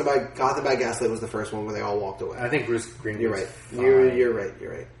think Gotham by Gaslight was the first one where they all walked away. I think Bruce Greenwood. You're right. You're right.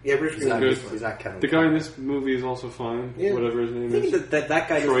 You're right. Yeah, Bruce He's not, Greenwood. Good. he's not Kevin. The guy in this movie is also fine. Yeah. Whatever his name I think is. that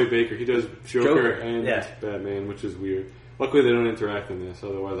guy. Troy Baker. He does Joker, Joker, and yeah. Batman, which is weird. Luckily, they don't interact in this.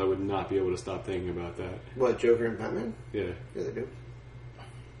 Otherwise, I would not be able to stop thinking about that. What, Joker and Batman? Yeah. Yeah, they do.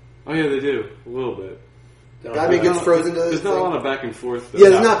 Oh yeah, they do a little bit. Batman gets frozen to the There's not a thing. lot of back and forth. Though. Yeah,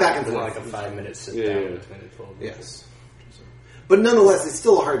 there's not back and It's forth. like a 5-minute sit Yeah, down yeah. between the 12. Yes. But nonetheless, it's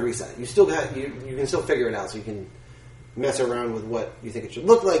still a hard reset. You still got you can still figure it out. So you can mess around with what you think it should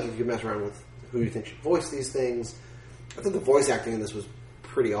look like. You can mess around with who you think should voice these things. I thought the voice acting in this was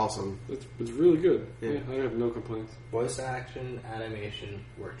pretty awesome. It's really good. Yeah. Yeah, I have no complaints. Voice action, animation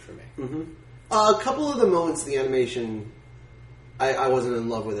worked for me. Mm-hmm. A couple of the moments, the animation, I wasn't in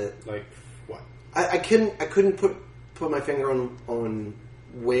love with it. Like what? I couldn't put my finger on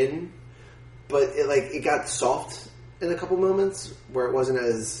when, but it got soft in a couple moments where it wasn't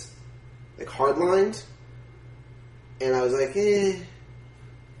as hard lined. and I was like, eh.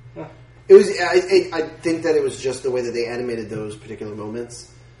 Huh. It was. I think that it was just the way that they animated those particular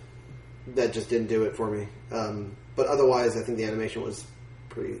moments that just didn't do it for me. But otherwise, I think the animation was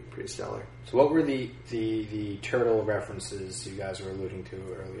pretty stellar. So what were the turtle references you guys were alluding to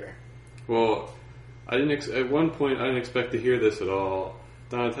earlier? Well, I didn't. At one point, I didn't expect to hear this at all.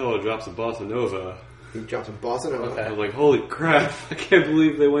 Donatello drops a bossa nova. He drops a bossa nova. Okay. I was like, "Holy crap! I can't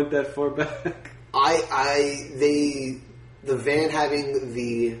believe they went that far back." The van having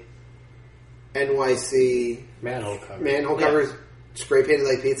the NYC Manhole cover. manhole covers spray painted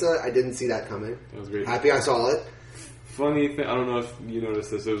like pizza. I didn't see that coming. That was great. Happy I saw it. Funny thing, I don't know if you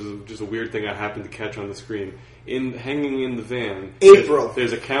noticed this. It was just a weird thing I happened to catch on the screen. Hanging in the van, April.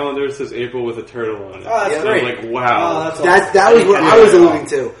 There's a calendar that says April with a turtle on it. Oh, that's And great. I'm like, wow. Oh, that's awesome. That was what Yeah. I was alluding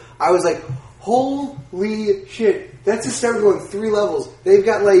to. I was like, holy shit, that's hysterical on 3 levels. They've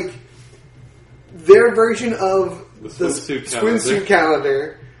got like their version of The swimsuit swimsuit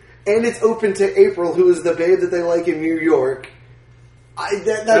calendar, and it's open to April, who is the babe that they like in New York.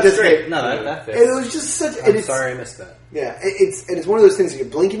 That That's just great. No, that fits. And it was just such. I'm sorry I missed that. Yeah, it's one of those things you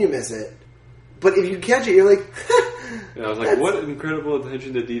blink and you miss it, but if you catch it, you're like, Yeah, I was like, That's- what incredible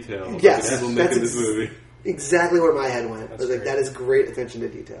attention to detail. Yes, People that's making this movie. exactly where my head went. I That's was like, great. that is great attention to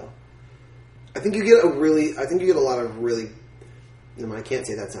detail. I think you get a lot of really. No, I can't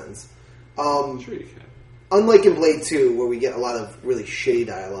say that sentence. Sure you can. Unlike in Blade 2, where we get a lot of really shitty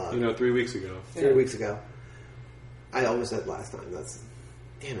dialogue. 3 weeks ago. 3 weeks ago. I almost said last time.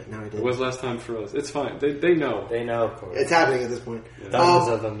 Damn it, now I did. It was last time for us. It's fine. They know. They know, of course. It's happening at this point. Dozens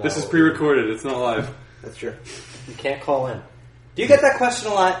of them know. This is pre-recorded. It's not live. That's true. You can't call in. Do you get that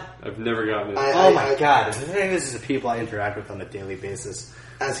question a lot? I've never gotten it. Oh my god. This is the people I interact with on a daily basis.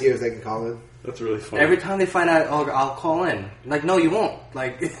 Ask you if they can call in. That's really funny. Every time they find out, oh, I'll call in. Like, no, you won't.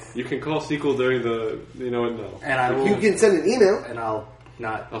 Like, You can call sequel during the... You know what? No. and I will. You can send an email. And I'll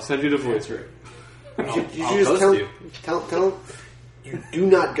not. I'll send you the voice rate. You I'll should just ghost tell, you. tell you do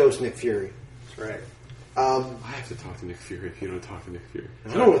not ghost Nick Fury. That's right. I have to talk to Nick Fury if you don't talk to Nick Fury.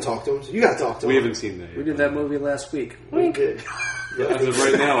 I don't want to talk to him, so you got to talk to We him. haven't seen that yet. We did that movie last week. We did. As of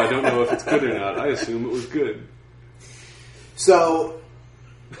right now, I don't know if it's good or not. I assume it was good. So,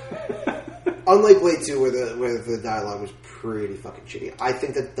 unlike Blade 2, where the dialogue was pretty fucking shitty, I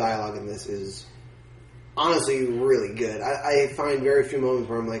think that the dialogue in this is honestly really good. I find very few moments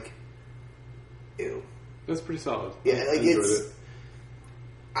where I'm like, ew. That's pretty solid. Yeah, I like enjoyed it's. it.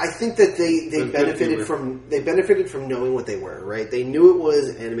 I think that they Good benefited humor. from knowing what they were, right? They knew it was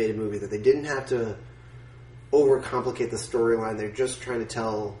an animated movie, that they didn't have to overcomplicate the storyline. They're just trying to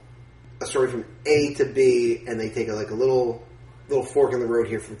tell a story from A to B, and they take a little fork in the road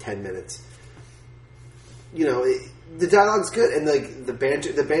here for 10 minutes. You know, the dialogue's good, and like the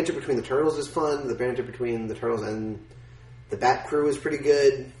banter between the turtles is fun. The banter between the turtles and the Bat Crew is pretty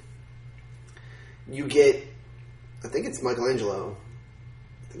good. You get, I think it's Michelangelo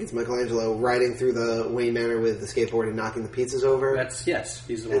riding through the Wayne Manor with the skateboard and knocking the pizzas over. Yes,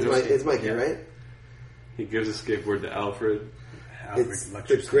 he's the one. It's Mikey, Yeah. right? He gives a skateboard to Alfred. It's the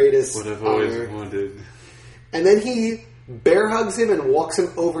Lectures. greatest What I've always honor. wanted. And then he bear hugs him and walks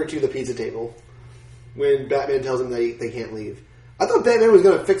him over to the pizza table when Batman tells him they can't leave. I thought Batman was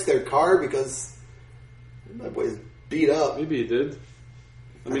going to fix their car because my boy's beat up. Maybe he did.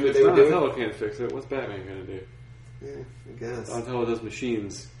 I mean, That's if what they were Donatello can't fix it, what's Batman going to do? Yeah, I guess. Donatello does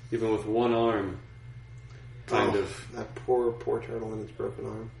machines, even with one arm. Kind of. That poor turtle and its broken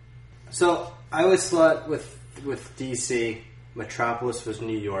arm. So I always thought with DC, Metropolis was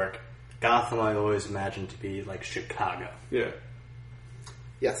New York. Gotham I always imagined to be like Chicago. Yeah.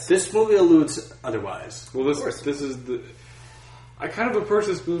 Yes. This movie alludes otherwise. Well, Of course. this is the... I kind of approach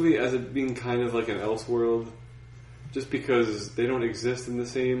this movie as it being kind of like an Elseworld, just because they don't exist in the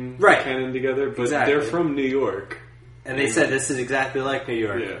same Right. canon together, but Exactly. they're from New York. And they said this is exactly like New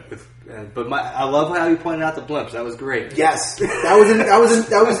York. Yeah. But I love how you pointed out the blimps. That was great. Yes, that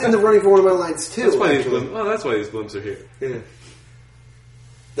was in the running for one of my lines too. That's why actually. that's why these blimps are here. Yeah.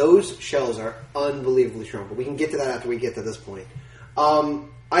 Those shells are unbelievably strong, but we can get to that after we get to this point.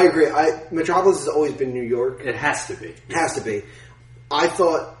 I agree. Metropolis has always been New York. It has to be. It has to be. I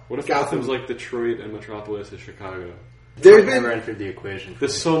thought What if Gotham Gotham's like Detroit and Metropolis is Chicago? there's Never been entered the equation.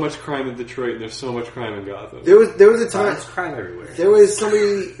 There's so much crime in Detroit and there's so much crime in Gotham. there was a time There's crime everywhere. there was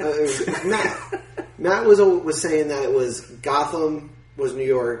somebody Matt was saying that it was Gotham was New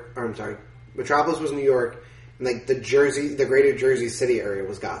York, or I'm sorry, Metropolis was New York, and like the greater Jersey City area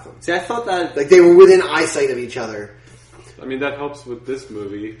was Gotham. See, I thought that Like they were within eyesight of each other. I mean, that helps with this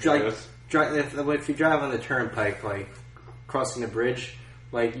movie. I like guess. if you drive on the turnpike, like crossing the bridge,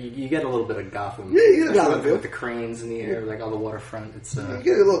 Like you get a little bit of Gotham. Yeah, you get a Gotham with, feel. with the cranes in the air, like on the waterfront. It's You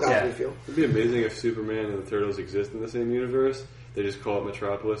get a little Gotham yeah. feel. It'd be amazing if Superman and the Turtles exist in the same universe. They just call it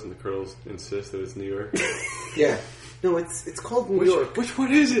Metropolis, and the Turtles insist that it's New York. Yeah. No, it's called New York. Which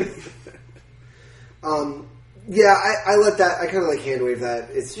one is it? Yeah, I let that. I kind of like hand wave that.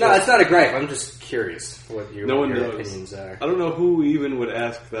 It's No, it's not a gripe. I'm just curious what your, No one what your knows. opinions are. I don't know who even would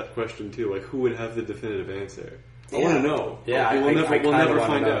ask that question too. Like, who would have the definitive answer? I want to know. Yeah, Like, we'll I never kinda wanna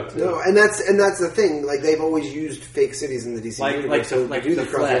find know, out. too. No, and that's the thing. Like they've always used fake cities in the DC Like universe. the- So like to do the the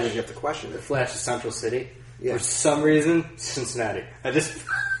crossovers, Flash. you have to question The it. Flash is Central City. Yeah. For some reason, Cincinnati. I just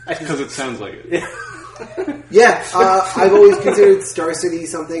Because it sounds like it. Yeah, I've always considered Star City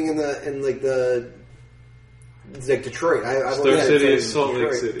something in it's like Detroit. I've Star always had City it is Salt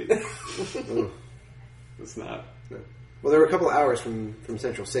Lake Detroit. City. It's not. Well, they're a couple hours from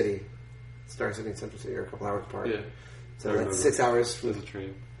Central City. Star City and Central City are a couple hours apart. Yeah. So I that's remember. 6 hours from There's a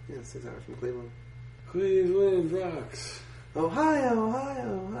train. 6 hours from Cleveland. Cleveland rocks.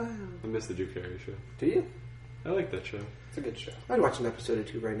 Ohio. I miss the Drew Carey show. do you? I like that show. It's a good show. I'd watch an episode or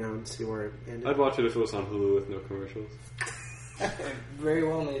two right now and see where it ended. I'd watch it if it was on Hulu with no commercials. Very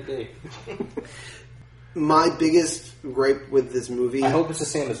well may be. My biggest gripe with this movie. I hope it's the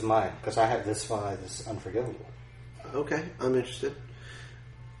same as mine because I have this one as unforgivable. Okay, I'm interested.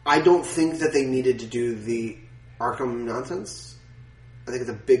 I don't think that they needed to do the Arkham nonsense. I think it's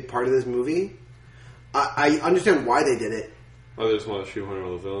a big part of this movie. I understand why they did it. Oh, they just want to shoehorn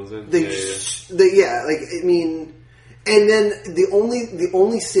all the villains in? And then the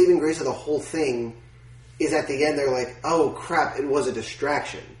only saving grace of the whole thing is at the end they're like, oh crap, it was a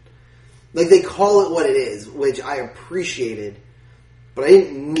distraction. Like they call it what it is, which I appreciated, but I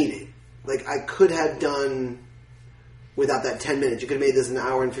didn't need it. Like I could have done without that 10 minutes. You could have made this an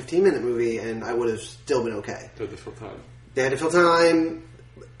hour and 15-minute movie, and I would have still been okay. They had to fill time. They had to fill time,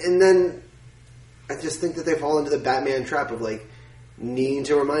 and then I just think that they fall into the Batman trap of like needing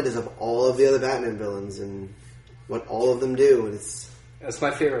to remind us of all of the other Batman villains and what all of them do. And it's That's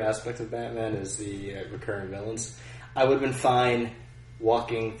my favorite aspect of Batman is the recurring villains. I would have been fine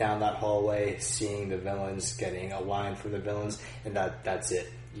walking down that hallway, seeing the villains, getting a line from the villains, and that's it.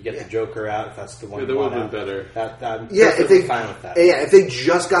 You get the Joker out if that's the one. Yeah, that you would want have been out. better. I'm if perfectly they fine with that. Yeah, if they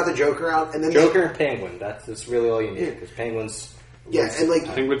just got the Joker out and then Joker and Penguin. That's really all you need because Penguin's. and like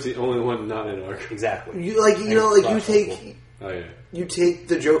Penguin's the only one not in Arkham. Exactly. you take Oh, yeah. you take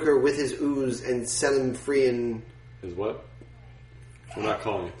the Joker with his ooze and set him free in Is what? We're not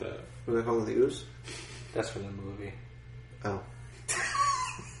calling it that. what do they call it, the ooze? That's from the movie. Oh,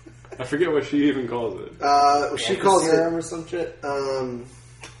 I forget what she even calls it. she calls serum it. or some shit. That's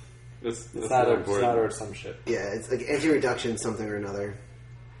It's not not important. or some shit. Yeah, it's like anti-reduction something or another.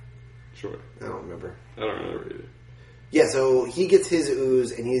 Sure. I don't remember. I don't remember either. Yeah, so he gets his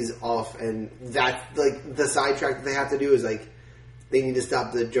ooze and he's off, and that like the sidetrack that they have to do is like they need to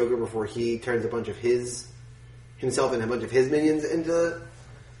stop the Joker before he turns a bunch of himself and a bunch of his minions into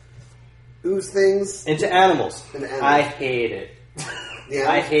ooze things. Into animals. Into animals. I hate it. Yeah.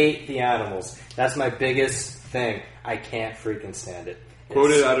 I hate the animals. That's my biggest thing. I can't freaking stand it.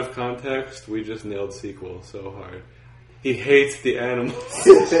 Quoted out of context, we just nailed sequel so hard. He hates the animals.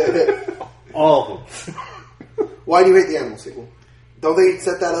 All of them. Why do you hate the animal sequel? Don't they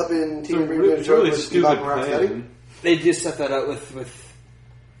set that up in It's Team a Reboot really, really with stupid Bebop and Rocksteady? plan. They just set that up with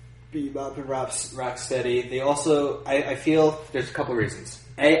Bebop and Rocksteady. They also, I feel, there's a couple reasons.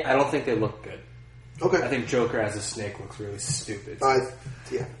 A, I don't think they look good. Okay. I think Joker as a snake looks really stupid.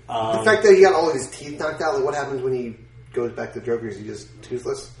 Yeah. The fact that he got all of his teeth knocked out, like what happens when he goes back to Joker? Is he just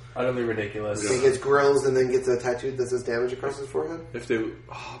toothless? Utterly ridiculous. He gets grills and then gets a tattoo that says damage across his forehead? If they,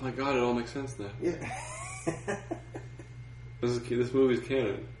 oh my god, it all makes sense now. Yeah. This movie's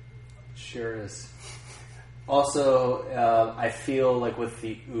canon. Sure is. Also, I feel like with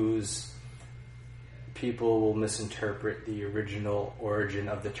the ooze, people will misinterpret the original origin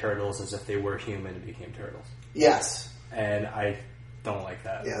of the turtles as if they were human and became turtles. Yes. And I don't like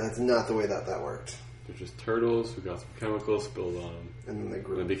that. Yeah, that's not the way that worked. They're just turtles who got some chemicals spilled on them. And then they And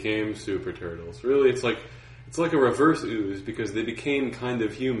grew. they became super turtles. Really, it's like a reverse ooze because they became kind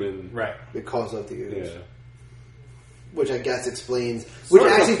of human. Right. Because of the ooze. Yeah. Which I guess explains... Which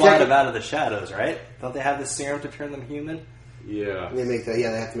Which actually... applied them out of the shadows, right? Don't they have the serum to turn them human? Yeah. They make that.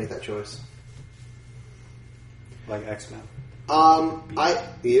 Yeah, they have to make that choice. Like X-Men. Get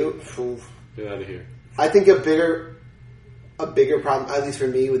out of here. I think a bigger problem, at least for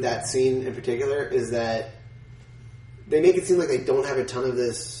me, with that scene in particular, is that they make it seem like they don't have a ton of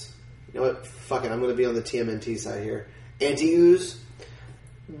this. You know what? Fuck it. I'm going to be on the TMNT side here. Anti-ooze,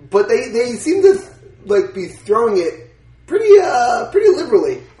 but they seem to like be throwing it pretty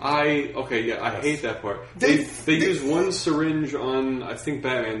liberally. I hate that part. They use one syringe on, I think,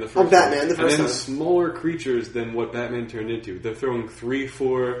 Batman the first On Batman, one, the first and then time. smaller creatures than what Batman turned into. They're throwing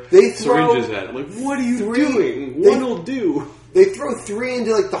 3-4 They throw syringes at him. Like, what are you three- doing? they- One will do. They throw 3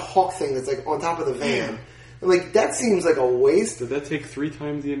 into like the Hawk thing that's like on top of the van. And like that seems like a waste. Did that take 3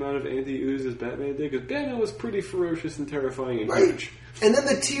 times the amount of anti-ooze as Batman did? Because Batman was pretty ferocious and terrifying and Right. huge. And then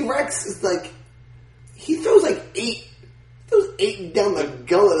the T-Rex is like, he throws like 8. Those 8 down the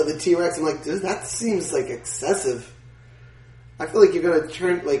gullet of the T-Rex. I'm like, dude, that seems like excessive. I feel like you're gonna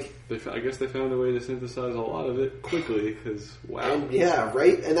turn like, I guess they found a way to synthesize a lot of it quickly. Because wow, and yeah,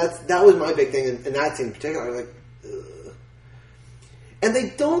 right. And that was my big thing in that scene in particular. I was like, ugh. And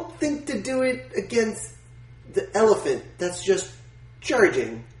they don't think to do it against the elephant that's just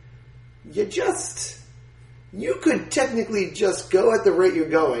charging. You could technically just go at the rate you're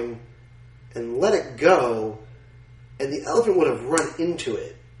going and let it go, and the elephant would have run into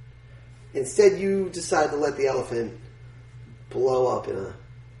it. Instead, you decide to let the elephant blow up in a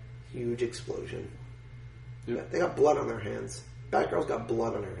huge explosion. Yep. They got blood on their hands. Batgirl's got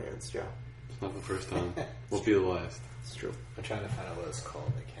blood on her hands, Joe. it's not the first time. Won't be the last. It's true. I'm trying to find out what it's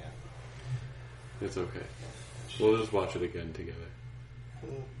called. I can't. It's okay. We'll just watch it again together.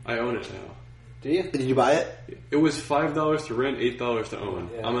 I own it now. Do you? Did you buy it? It was $5 to rent, $8 to own.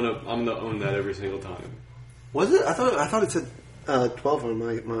 Yeah. I'm gonna own that every single time. Was it? I thought it said 12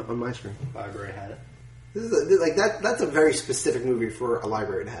 on my screen. Library had it. This is like that. That's a very specific movie for a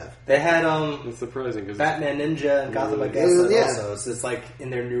library to have. They had It's surprising because Batman Ninja and Gotham by Yeah. Gaslight also. So it's like in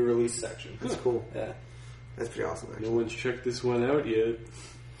their new release section. That's cool. Yeah. That's pretty awesome, no actually. one's checked this one out yet.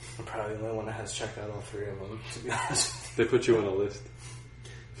 I'm probably the only one that has checked out all 3 of them, to be honest. They put you on a list.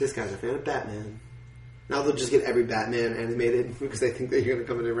 This guy's a fan of Batman. Now they'll just get every Batman animated because they think that you're going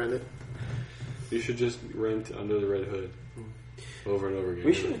to come in and rent it. You should just rent Under the Red Hood over and over again.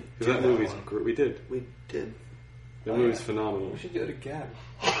 We should Because do that that movie's one. great. We did. We did. That Oh, movie's yeah. phenomenal. We should do it again.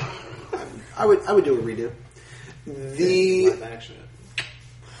 I would do a redo. The Live action.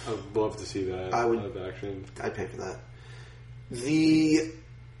 I'd love to see that. I would- live action. I'd pay for that. The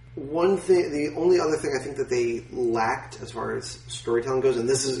only other thing I think that they lacked as far as storytelling goes, and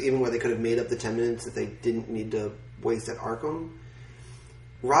this is even where they could have made up the 10 minutes that they didn't need to waste at Arkham.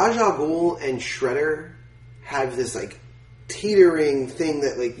 Ra's al Ghul and Shredder have this like teetering thing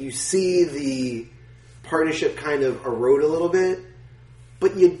that like you see the partnership kind of erode a little bit,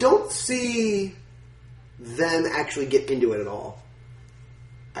 but you don't see them actually get into it at all.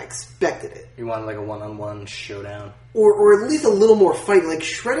 I expected it. You want like a one-on-one showdown? Or at least a little more fighting. Like,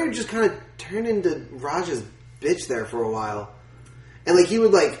 Shredder just kind of turned into Raj's bitch there for a while. And, like, he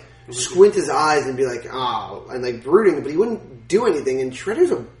would, like, squint his eyes and be like, oh, and, like, brooding, but he wouldn't do anything. And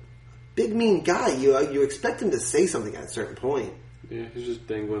Shredder's a big, mean guy. You expect him to say something at a certain point. Yeah, he's just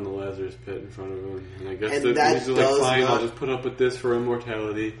dangling the Lazarus pit in front of him. And I guess And that he's just does like, fine, not- I'll just put up with this for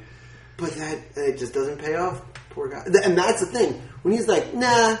immortality. But it just doesn't pay off. Poor guy. And that's the thing. When he's like,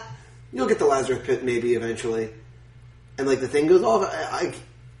 nah, you'll get the Lazarus pit maybe eventually. And, like, the thing goes off. I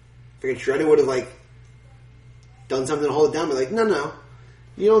figured Shredder would have, like, done something to hold it down. But, like, no.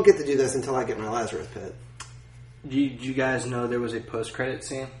 You don't get to do this until I get my Lazarus pit. Do you guys know there was a post-credit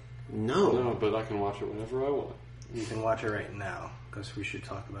scene? No. No, but I can watch it whenever I want. You can watch it right now, because we should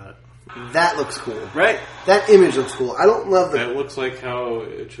talk about it. That looks cool. Right? That image looks cool. I don't love the... That looks like how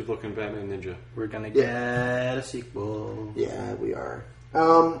it should look in Batman Ninja. We're gonna Yeah. get a sequel. Yeah, we are. It's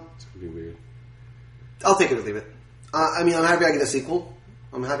going to be weird. I'll take it or leave it. I mean, I'm happy I get a sequel.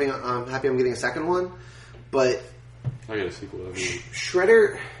 I'm happy I'm getting a second one. But I got a sequel. That'd be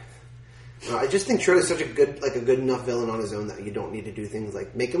Shredder... I just think Shredder's such a good enough villain on his own that you don't need to do things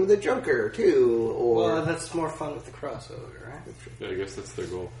like make him the Joker, too, or... Well, that's more fun with the crossover, right? yeah, I guess that's their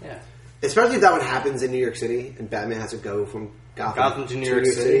goal. Yeah. Especially if that one happens in New York City and Batman has to go from Gotham to New York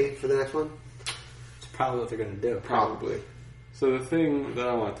City. for the next one. It's probably what they're gonna do. Probably. So the thing that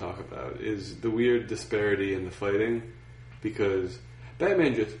I want to talk about is the weird disparity in the fighting, because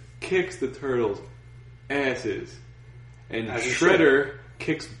Batman just kicks the Turtles' asses, and As he Shredder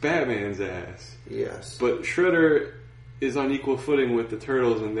kicks Batman's ass. Yes. But Shredder is on equal footing with the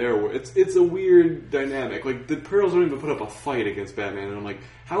Turtles in their war. It's a weird dynamic. Like, the Turtles don't even put up a fight against Batman, and I'm like,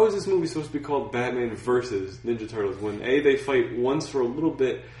 how is this movie supposed to be called Batman versus Ninja Turtles when they fight once for a little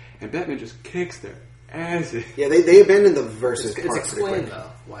bit, and Batman just kicks their asses? Yeah, they abandoned the versus It's part. explained pretty quick.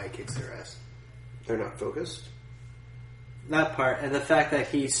 though why he kicks their ass. They're not focused. That part, and the fact that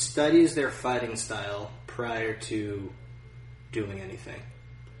he studies their fighting style prior to doing anything.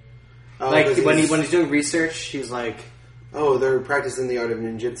 Oh, Like this when is- he's doing research, he's like, Oh, they're practicing the art of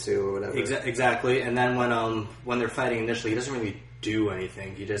ninjutsu or whatever. Exactly. And then when they're fighting initially, he doesn't really do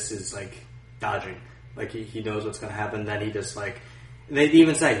anything. He just is like dodging. Like he knows what's going to happen. Then he just like they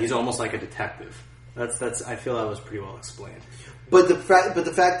even say he's almost like a detective. That's I feel that was pretty well explained. But the fact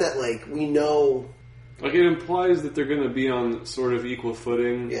that like we know, like it implies that they're going to be on sort of equal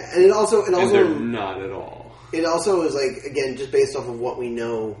footing. yeah, and they're not at all. It also is like, again, just based off of what we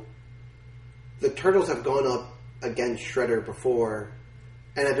know, the Turtles have gone up against Shredder before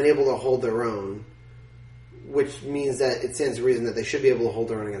and have been able to hold their own, which means that it stands to reason that they should be able to hold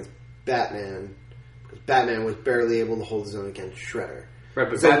their own against Batman, because Batman was barely able to hold his own against Shredder. Right,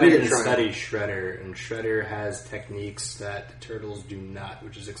 but Batman didn't study Shredder, and Shredder has techniques that the Turtles do not,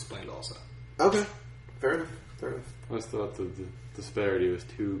 which is explained also. Okay, fair enough. I just thought the disparity was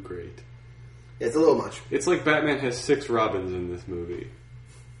too great. It's a little much. It's like Batman has 6 Robins in this movie.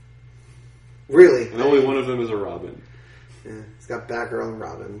 Really? And only one of them is a Robin. Yeah, it's got Batgirl and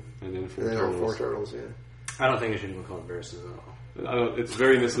Robin. And then 4 and then Turtles. All 4 Turtles, yeah. I don't think it should even call it versus at all. It's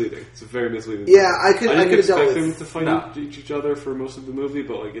very misleading. It's a very misleading. Yeah, I could didn't have dealt expect with... them to fight each other for most of the movie,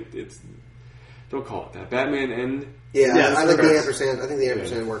 but like it's don't call it that. Batman and I like the ampersand. I think the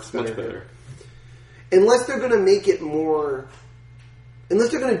ampersand works better. Much better. Unless they're going to make it more...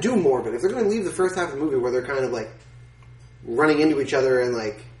 Unless they're going to do more of it. If they're going to leave the first half of the movie where they're kind of like running into each other and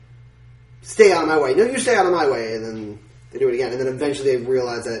like, stay out of my way. No, you stay out of my way. And then they do it again. And then eventually they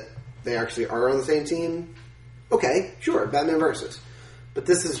realize that they actually are on the same team. Okay, sure, Batman versus. But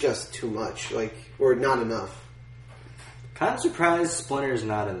this is just too much. Like, or not enough. Kind of surprised Splinter's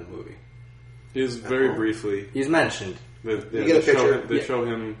not in the movie. He's very briefly. He's mentioned. You get a picture. They show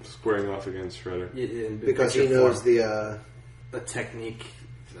him squaring off against Shredder. Because he knows the technique.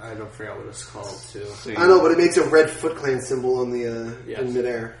 I don't forget what it's called too. I know, but it makes a red Foot Clan symbol on the in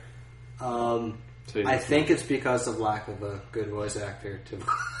midair. I think it's because of lack of a good voice actor to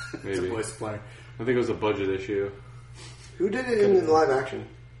voice Splinter. I think it was a budget issue. Who did it in the live action?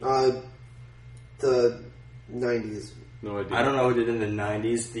 The 90s. No idea. I don't know who did it in the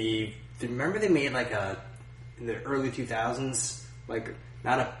 90s. Remember they made like in the early 2000s, like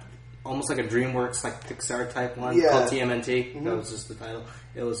almost like a DreamWorks, like Pixar type one called TMNT. Mm-hmm. That was just the title.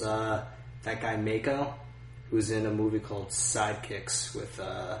 It was that guy Mako, who's in a movie called Sidekicks with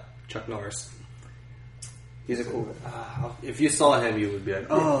Chuck Norris. He's a cool. If you saw him, you would be like,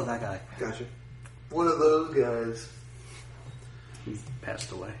 "Oh, that guy." Gotcha. One of those guys. He's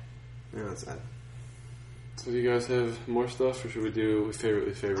passed away. Yeah, that's sad. So do you guys have more stuff, or should we do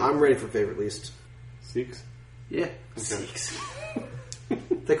favorite? I'm ready for favorite least. Seeks? Yeah. Okay. Seeks.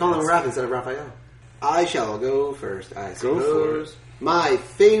 They call him Raph instead of Raphael. I shall go first, I suppose. Go for it. My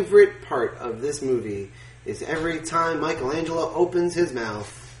favorite part of this movie is every time Michelangelo opens his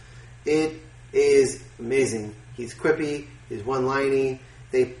mouth. It is amazing. He's quippy, he's one-liney.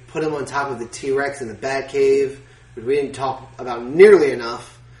 They put him on top of the T-Rex in the Batcave, which we didn't talk about nearly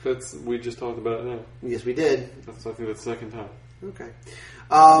enough. We just talked about it now. Yes, we did. I think that's the second time. Okay.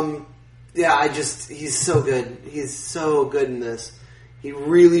 He's so good. He's so good in this. He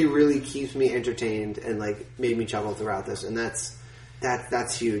really, really keeps me entertained and like made me chuckle throughout this, and that's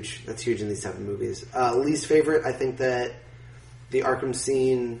huge. That's huge in these type of movies. Least favorite, I think that the Arkham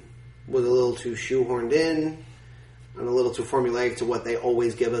scene was a little too shoehorned in and a little too formulaic to what they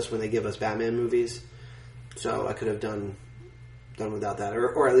always give us when they give us Batman movies. So I could have done without that,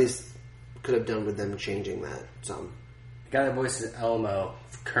 or at least could have done with them changing that some. The guy that voices Elmo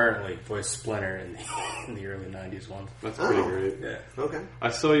currently voiced Splinter in the early 90s ones. That's pretty great. Yeah. Okay. I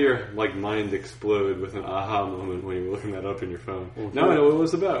saw your mind explode with an aha moment when you were looking that up in your phone. Now I know what it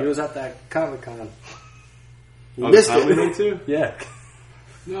was about. He was at that Comic-Con. You missed the time we it. went to? Yeah.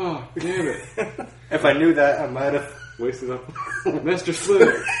 No, damn it. If I knew that, I might have Wasted up. Master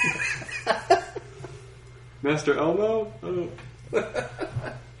Splinter. Master Elmo? Oh.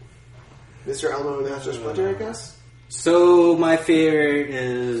 Mr. Elmo and Master Splinter, I guess? So my favorite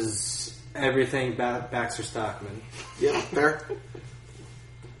is everything Baxter Stockman. Yep, fair.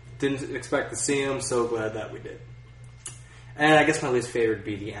 Didn't expect to see him, so glad that we did. And I guess my least favorite would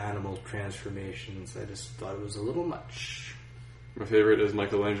be the animal transformations. I just thought it was a little much. My favorite is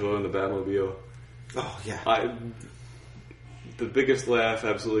Michelangelo and the Batmobile. Oh, yeah. The biggest laugh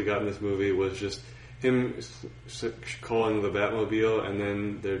absolutely got in this movie was just him calling the Batmobile, and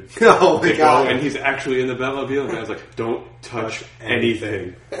then they're Oh my god! and he's actually in the Batmobile, and I was like, "Don't touch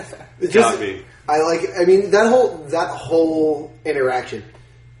anything." It Got me. I mean that whole interaction.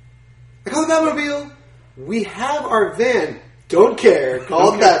 I call the Batmobile. We have our van. Don't care.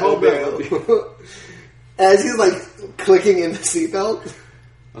 Call the Batmobile. As he's like clicking in the seatbelt.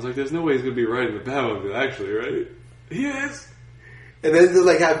 I was like, "There's no way he's going to be riding the Batmobile, actually, right?" He is. And then to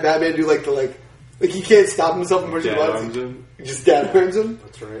like have Batman do like he can't stop himself from pushing Dad buttons. arms him. He just dad arms him.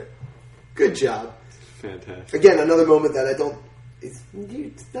 That's right. Good job. Fantastic. Again, another moment that I don't.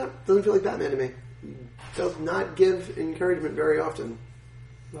 Doesn't feel like Batman to me. He does not give encouragement very often.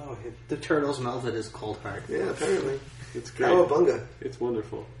 No, the turtles melted his cold heart. Yeah, apparently. It's great. Cowabunga. It's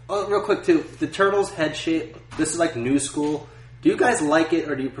wonderful. Oh, real quick too, the turtles head shape. This is like new school. Do you guys like it,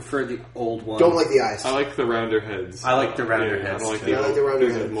 or do you prefer the old one? Don't like the eyes. I like the rounder heads. I like the rounder heads, I don't like too. the, I like the rounder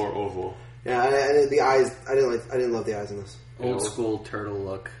these are heads. more oval. Yeah, the eyes. I didn't love the eyes in this. Old school turtle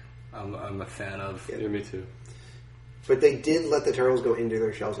look. I'm a fan of. Yeah, me too. But they did let the turtles go into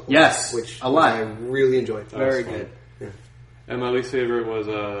their shells. Yes, which a lot. I really enjoyed. That was Very fun. good. Yeah. And my least favorite was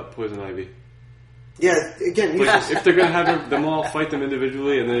Poison Ivy. Yeah, again, you Like, if they're gonna have them all fight them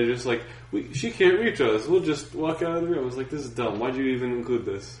individually, and they're just like, she can't reach us, we'll just walk out of the room. I was like, this is dumb. Why'd you even include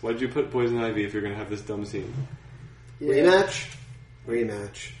this? Why'd you put Poison Ivy if you're gonna have this dumb scene? rematch.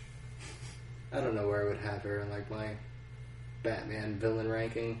 I don't know where I would have her in like my Batman villain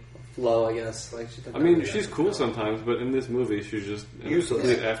ranking. Low, I guess. Like I mean, she's cool sometimes, but in this movie, she's just a Useless.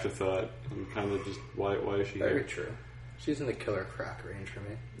 complete afterthought. And kind of just, why is she Very here? true. She's in the Killer Croc range for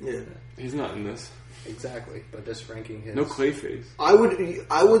me. Yeah, He's not in this. Exactly, but just ranking his No Clayface. I would.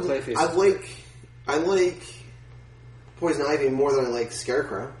 Clayface I is like Poison Ivy more than I like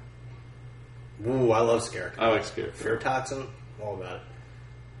Scarecrow. Ooh, I love Scarecrow. I like Scarecrow. Fear Toxin, all about it.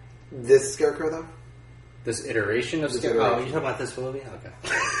 This Scarecrow though. This iteration of This Scarecrow. Oh, iteration. you talking about this movie?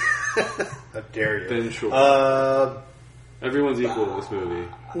 Okay. How dare you? Then sure. Uh, Everyone's equal in this movie.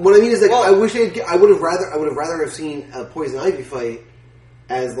 What I mean is, like, Well- I wish I would have rather have seen a Poison Ivy fight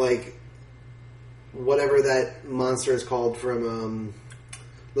as like whatever that monster is called from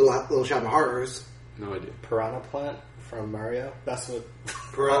Little Shop of Horrors. No idea. Piranha Plant from Mario. That's what.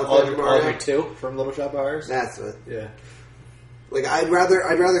 Piranha Plant from Mario? Audrey 2 from Little Shop of Horrors. That's it. Yeah. Like I'd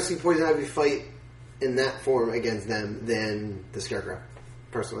rather see Poison Ivy fight in that form against them than the Scarecrow,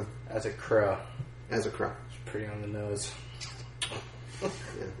 personally, As a crow. as a crow. It's pretty on the nose. Yeah,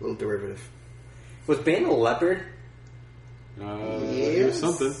 a little derivative. Was Bane a leopard? Here's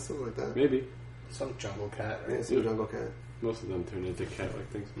something. something like that. Maybe. Some jungle cat, Yeah, right? some jungle cat. Most of them turn into cat-like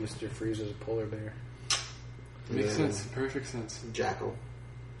things. Mr. Freeze's a polar bear. Makes Yeah. sense. Perfect sense. Jackal.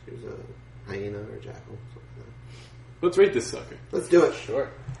 She was a hyena or a jackal. Something like that. Let's rate this sucker. Let's do it. Sure.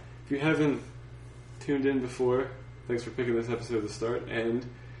 If you haven't tuned in before, thanks for picking this episode to start. And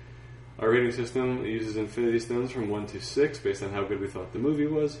our rating system uses Infinity Stones from 1 to 6 based on how good we thought the movie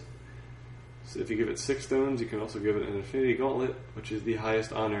was. So if you give it 6 stones, you can also give it an Infinity Gauntlet, which is the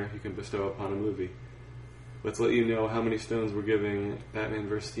highest honor you can bestow upon a movie. Let's let you know how many stones we're giving Batman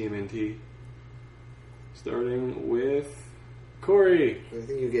vs. TMNT. Starting with Corey. I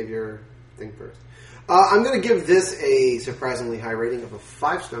think you gave your thing first. I'm going to give this a surprisingly high rating of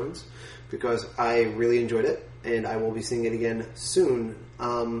 5 stones because I really enjoyed it, and I will be seeing it again soon.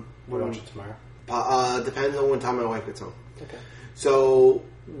 We'll watch it tomorrow. Depends on when time my wife gets home. Okay. So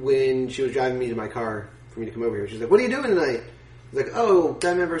when she was driving me to my car for me to come over here, she's like, "What are you doing tonight?" I was like, "Oh,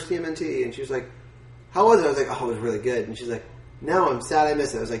 Batman vs. TMNT," and she was like, "How was it?" I was like, "Oh, it was really good." And she's like, "Now I'm sad I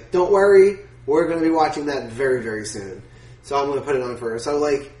missed it." I was like, "Don't worry, we're going to be watching that very, very soon." So I'm going to put it on for her. So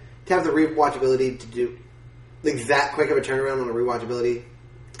like to have the rewatchability to do like that quick of a turnaround on a rewatchability,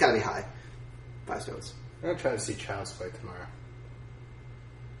 it's got to be high. 5 stones. I'm going to try to see Child's Play tomorrow.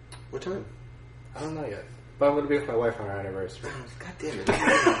 What time? I don't know yet. But I'm going to be with my wife on our anniversary. God damn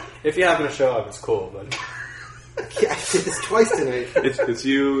it! If you happen to show up, it's cool, but... I did this twice tonight. It's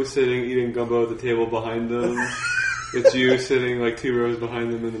you sitting eating gumbo at the table behind them. It's you sitting like 2 rows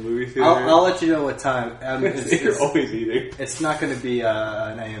behind them in the movie theater. I'll let you know what time. You're always eating. It's not going to be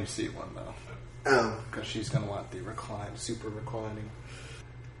an AMC one, though. Oh, Because she's going to want the super reclining.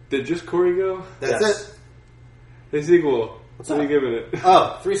 Did just Corey go? that's Yes. it. Hey, sequel. What are you up? giving it?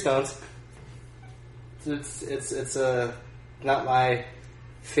 Oh, 3 stones. It's not my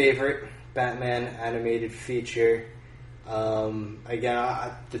favorite Batman animated feature.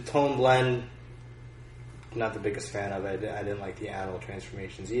 Again, the tone blend, not the biggest fan of it. I didn't like the animal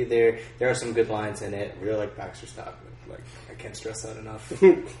transformations either. There are some good lines in it. Really like Baxter Stockman. Like, I can't stress that enough.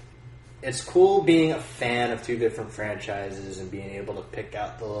 It's cool being a fan of 2 different franchises and being able to pick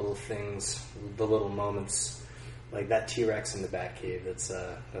out the little things, the little moments, like that T-Rex in the Batcave. That's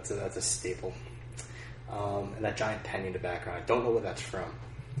a staple. And that giant penny in the background. I don't know where that's from.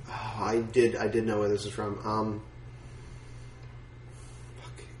 Oh, I did know where this is from.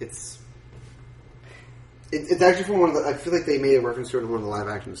 It's actually from one of the. I feel like they made a reference to it in one of the live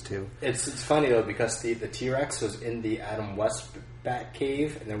actions too. It's funny though because the T-Rex was in the Adam West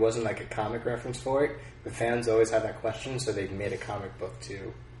Batcave, and there wasn't like a comic reference for it. The fans always had that question, so they made a comic book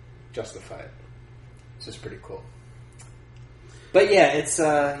to justify it. It's just pretty cool. But yeah, it's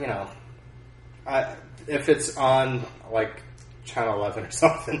if it's on like Channel 11 or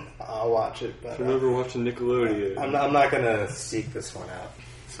something, I'll watch it. But I've never watched Nickelodeon. I'm not gonna seek this one out.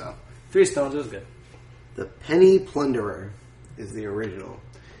 So 3 Stones was good. The Penny Plunderer is the original.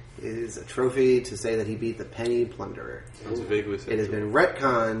 It is a trophy to say that he beat the Penny Plunderer. Sounds vaguely It has been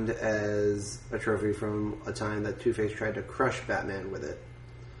retconned as a trophy from a time that Two-Face tried to crush Batman with it.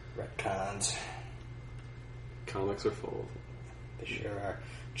 Retcons. Comics are full. They sure are.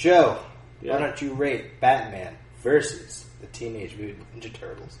 Joe, Yeah. why don't you rate Batman versus the Teenage Mutant Ninja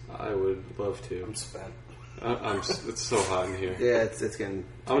Turtles? I would love to. I'm spent. It's so hot in here. Yeah, it's getting...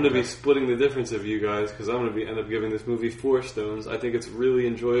 I'm going to be splitting the difference of you guys because I'm going to end up giving this movie 4 stones. I think it's really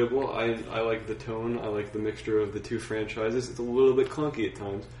enjoyable. I like the tone. I like the mixture of the two franchises. It's a little bit clunky at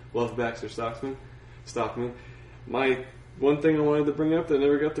times. Love Baxter Stockman. My one thing I wanted to bring up that I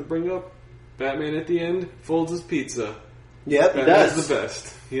never got to bring up, Batman at the end folds his pizza. Yep, he Batman's does. the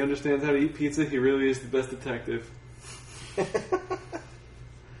best. He understands how to eat pizza. He really is the best detective.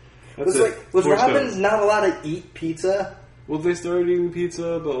 That's it. Was 4 Robin stones. not allowed to eat pizza? Well, they started eating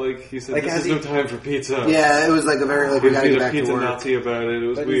pizza, but he said, Like, this has is no he- time for pizza. Yeah, it was like a very... Like, He we gotta was get being a back to pizza work. Nazi about it. It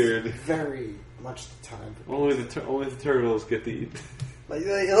was But weird. it's very much the time. Only the turtles get to eat. Like,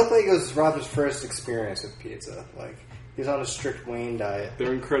 it looked like it was Robin's first experience with pizza. Like, he's on a strict Wayne diet.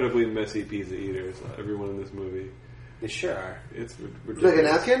 They're incredibly messy pizza eaters. Everyone in this movie. They sure are. It's Like ridiculous. a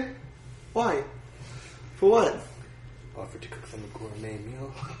napkin? Why? For what? Offered to cook them a gourmet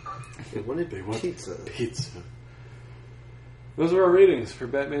meal. They wanted They want pizza. Pizza. Those are our ratings for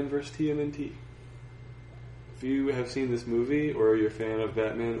Batman vs. TMNT. If you have seen this movie, or you're a fan of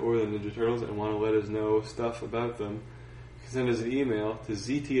Batman or the Ninja Turtles and want to let us know stuff about them, you can send us an email to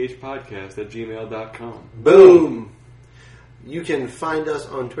zthpodcast@gmail.com. Boom! You can find us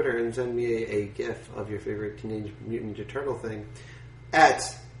on Twitter and send me a GIF of your favorite Teenage Mutant Ninja Turtle thing at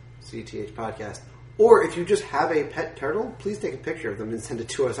ZTH Podcast. Or if you just have a pet turtle, please take a picture of them and send it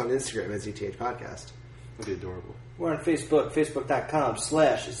to us on Instagram at ZTH Podcast. That'd be adorable. We're on Facebook,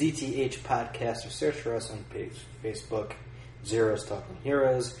 facebook.com/ZTH Podcast, or search for us on Facebook, Zeros Talking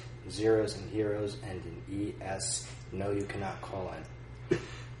Heroes, Zeros and Heroes, and an ES. No, you cannot call in.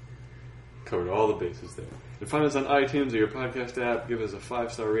 Covered all the bases there. And find us on iTunes or your podcast app. Give us a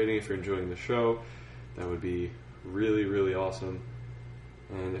 5-star rating if you're enjoying the show. That would be really, really awesome.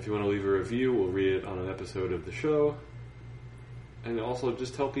 And if you want to leave a review, we'll read it on an episode of the show. And also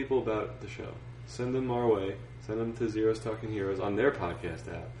just tell people about the show. Send them our way. Send them to Zeros Talking Heroes on their podcast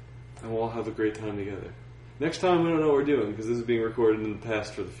app. And we'll all have a great time together. Next time, we don't know what we're doing because this is being recorded in the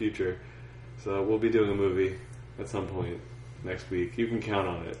past for the future. So we'll be doing a movie at some point next week. You can count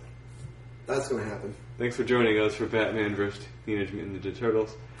on it. That's going to happen. Thanks for joining us for Batman vs. Teenage Mutant Ninja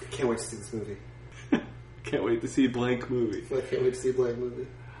Turtles. I can't wait to see this movie. Can't wait to see blank movie. I can't wait to see a Blade movie.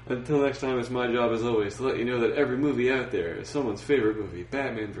 Until next time, it's my job as always to let you know that every movie out there is someone's favorite movie.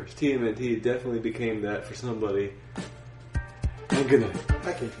 Batman vs. TMNT definitely became that for somebody. And good night.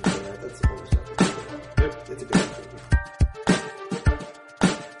 I can confirm that. That's almost. Yep, it's a good movie.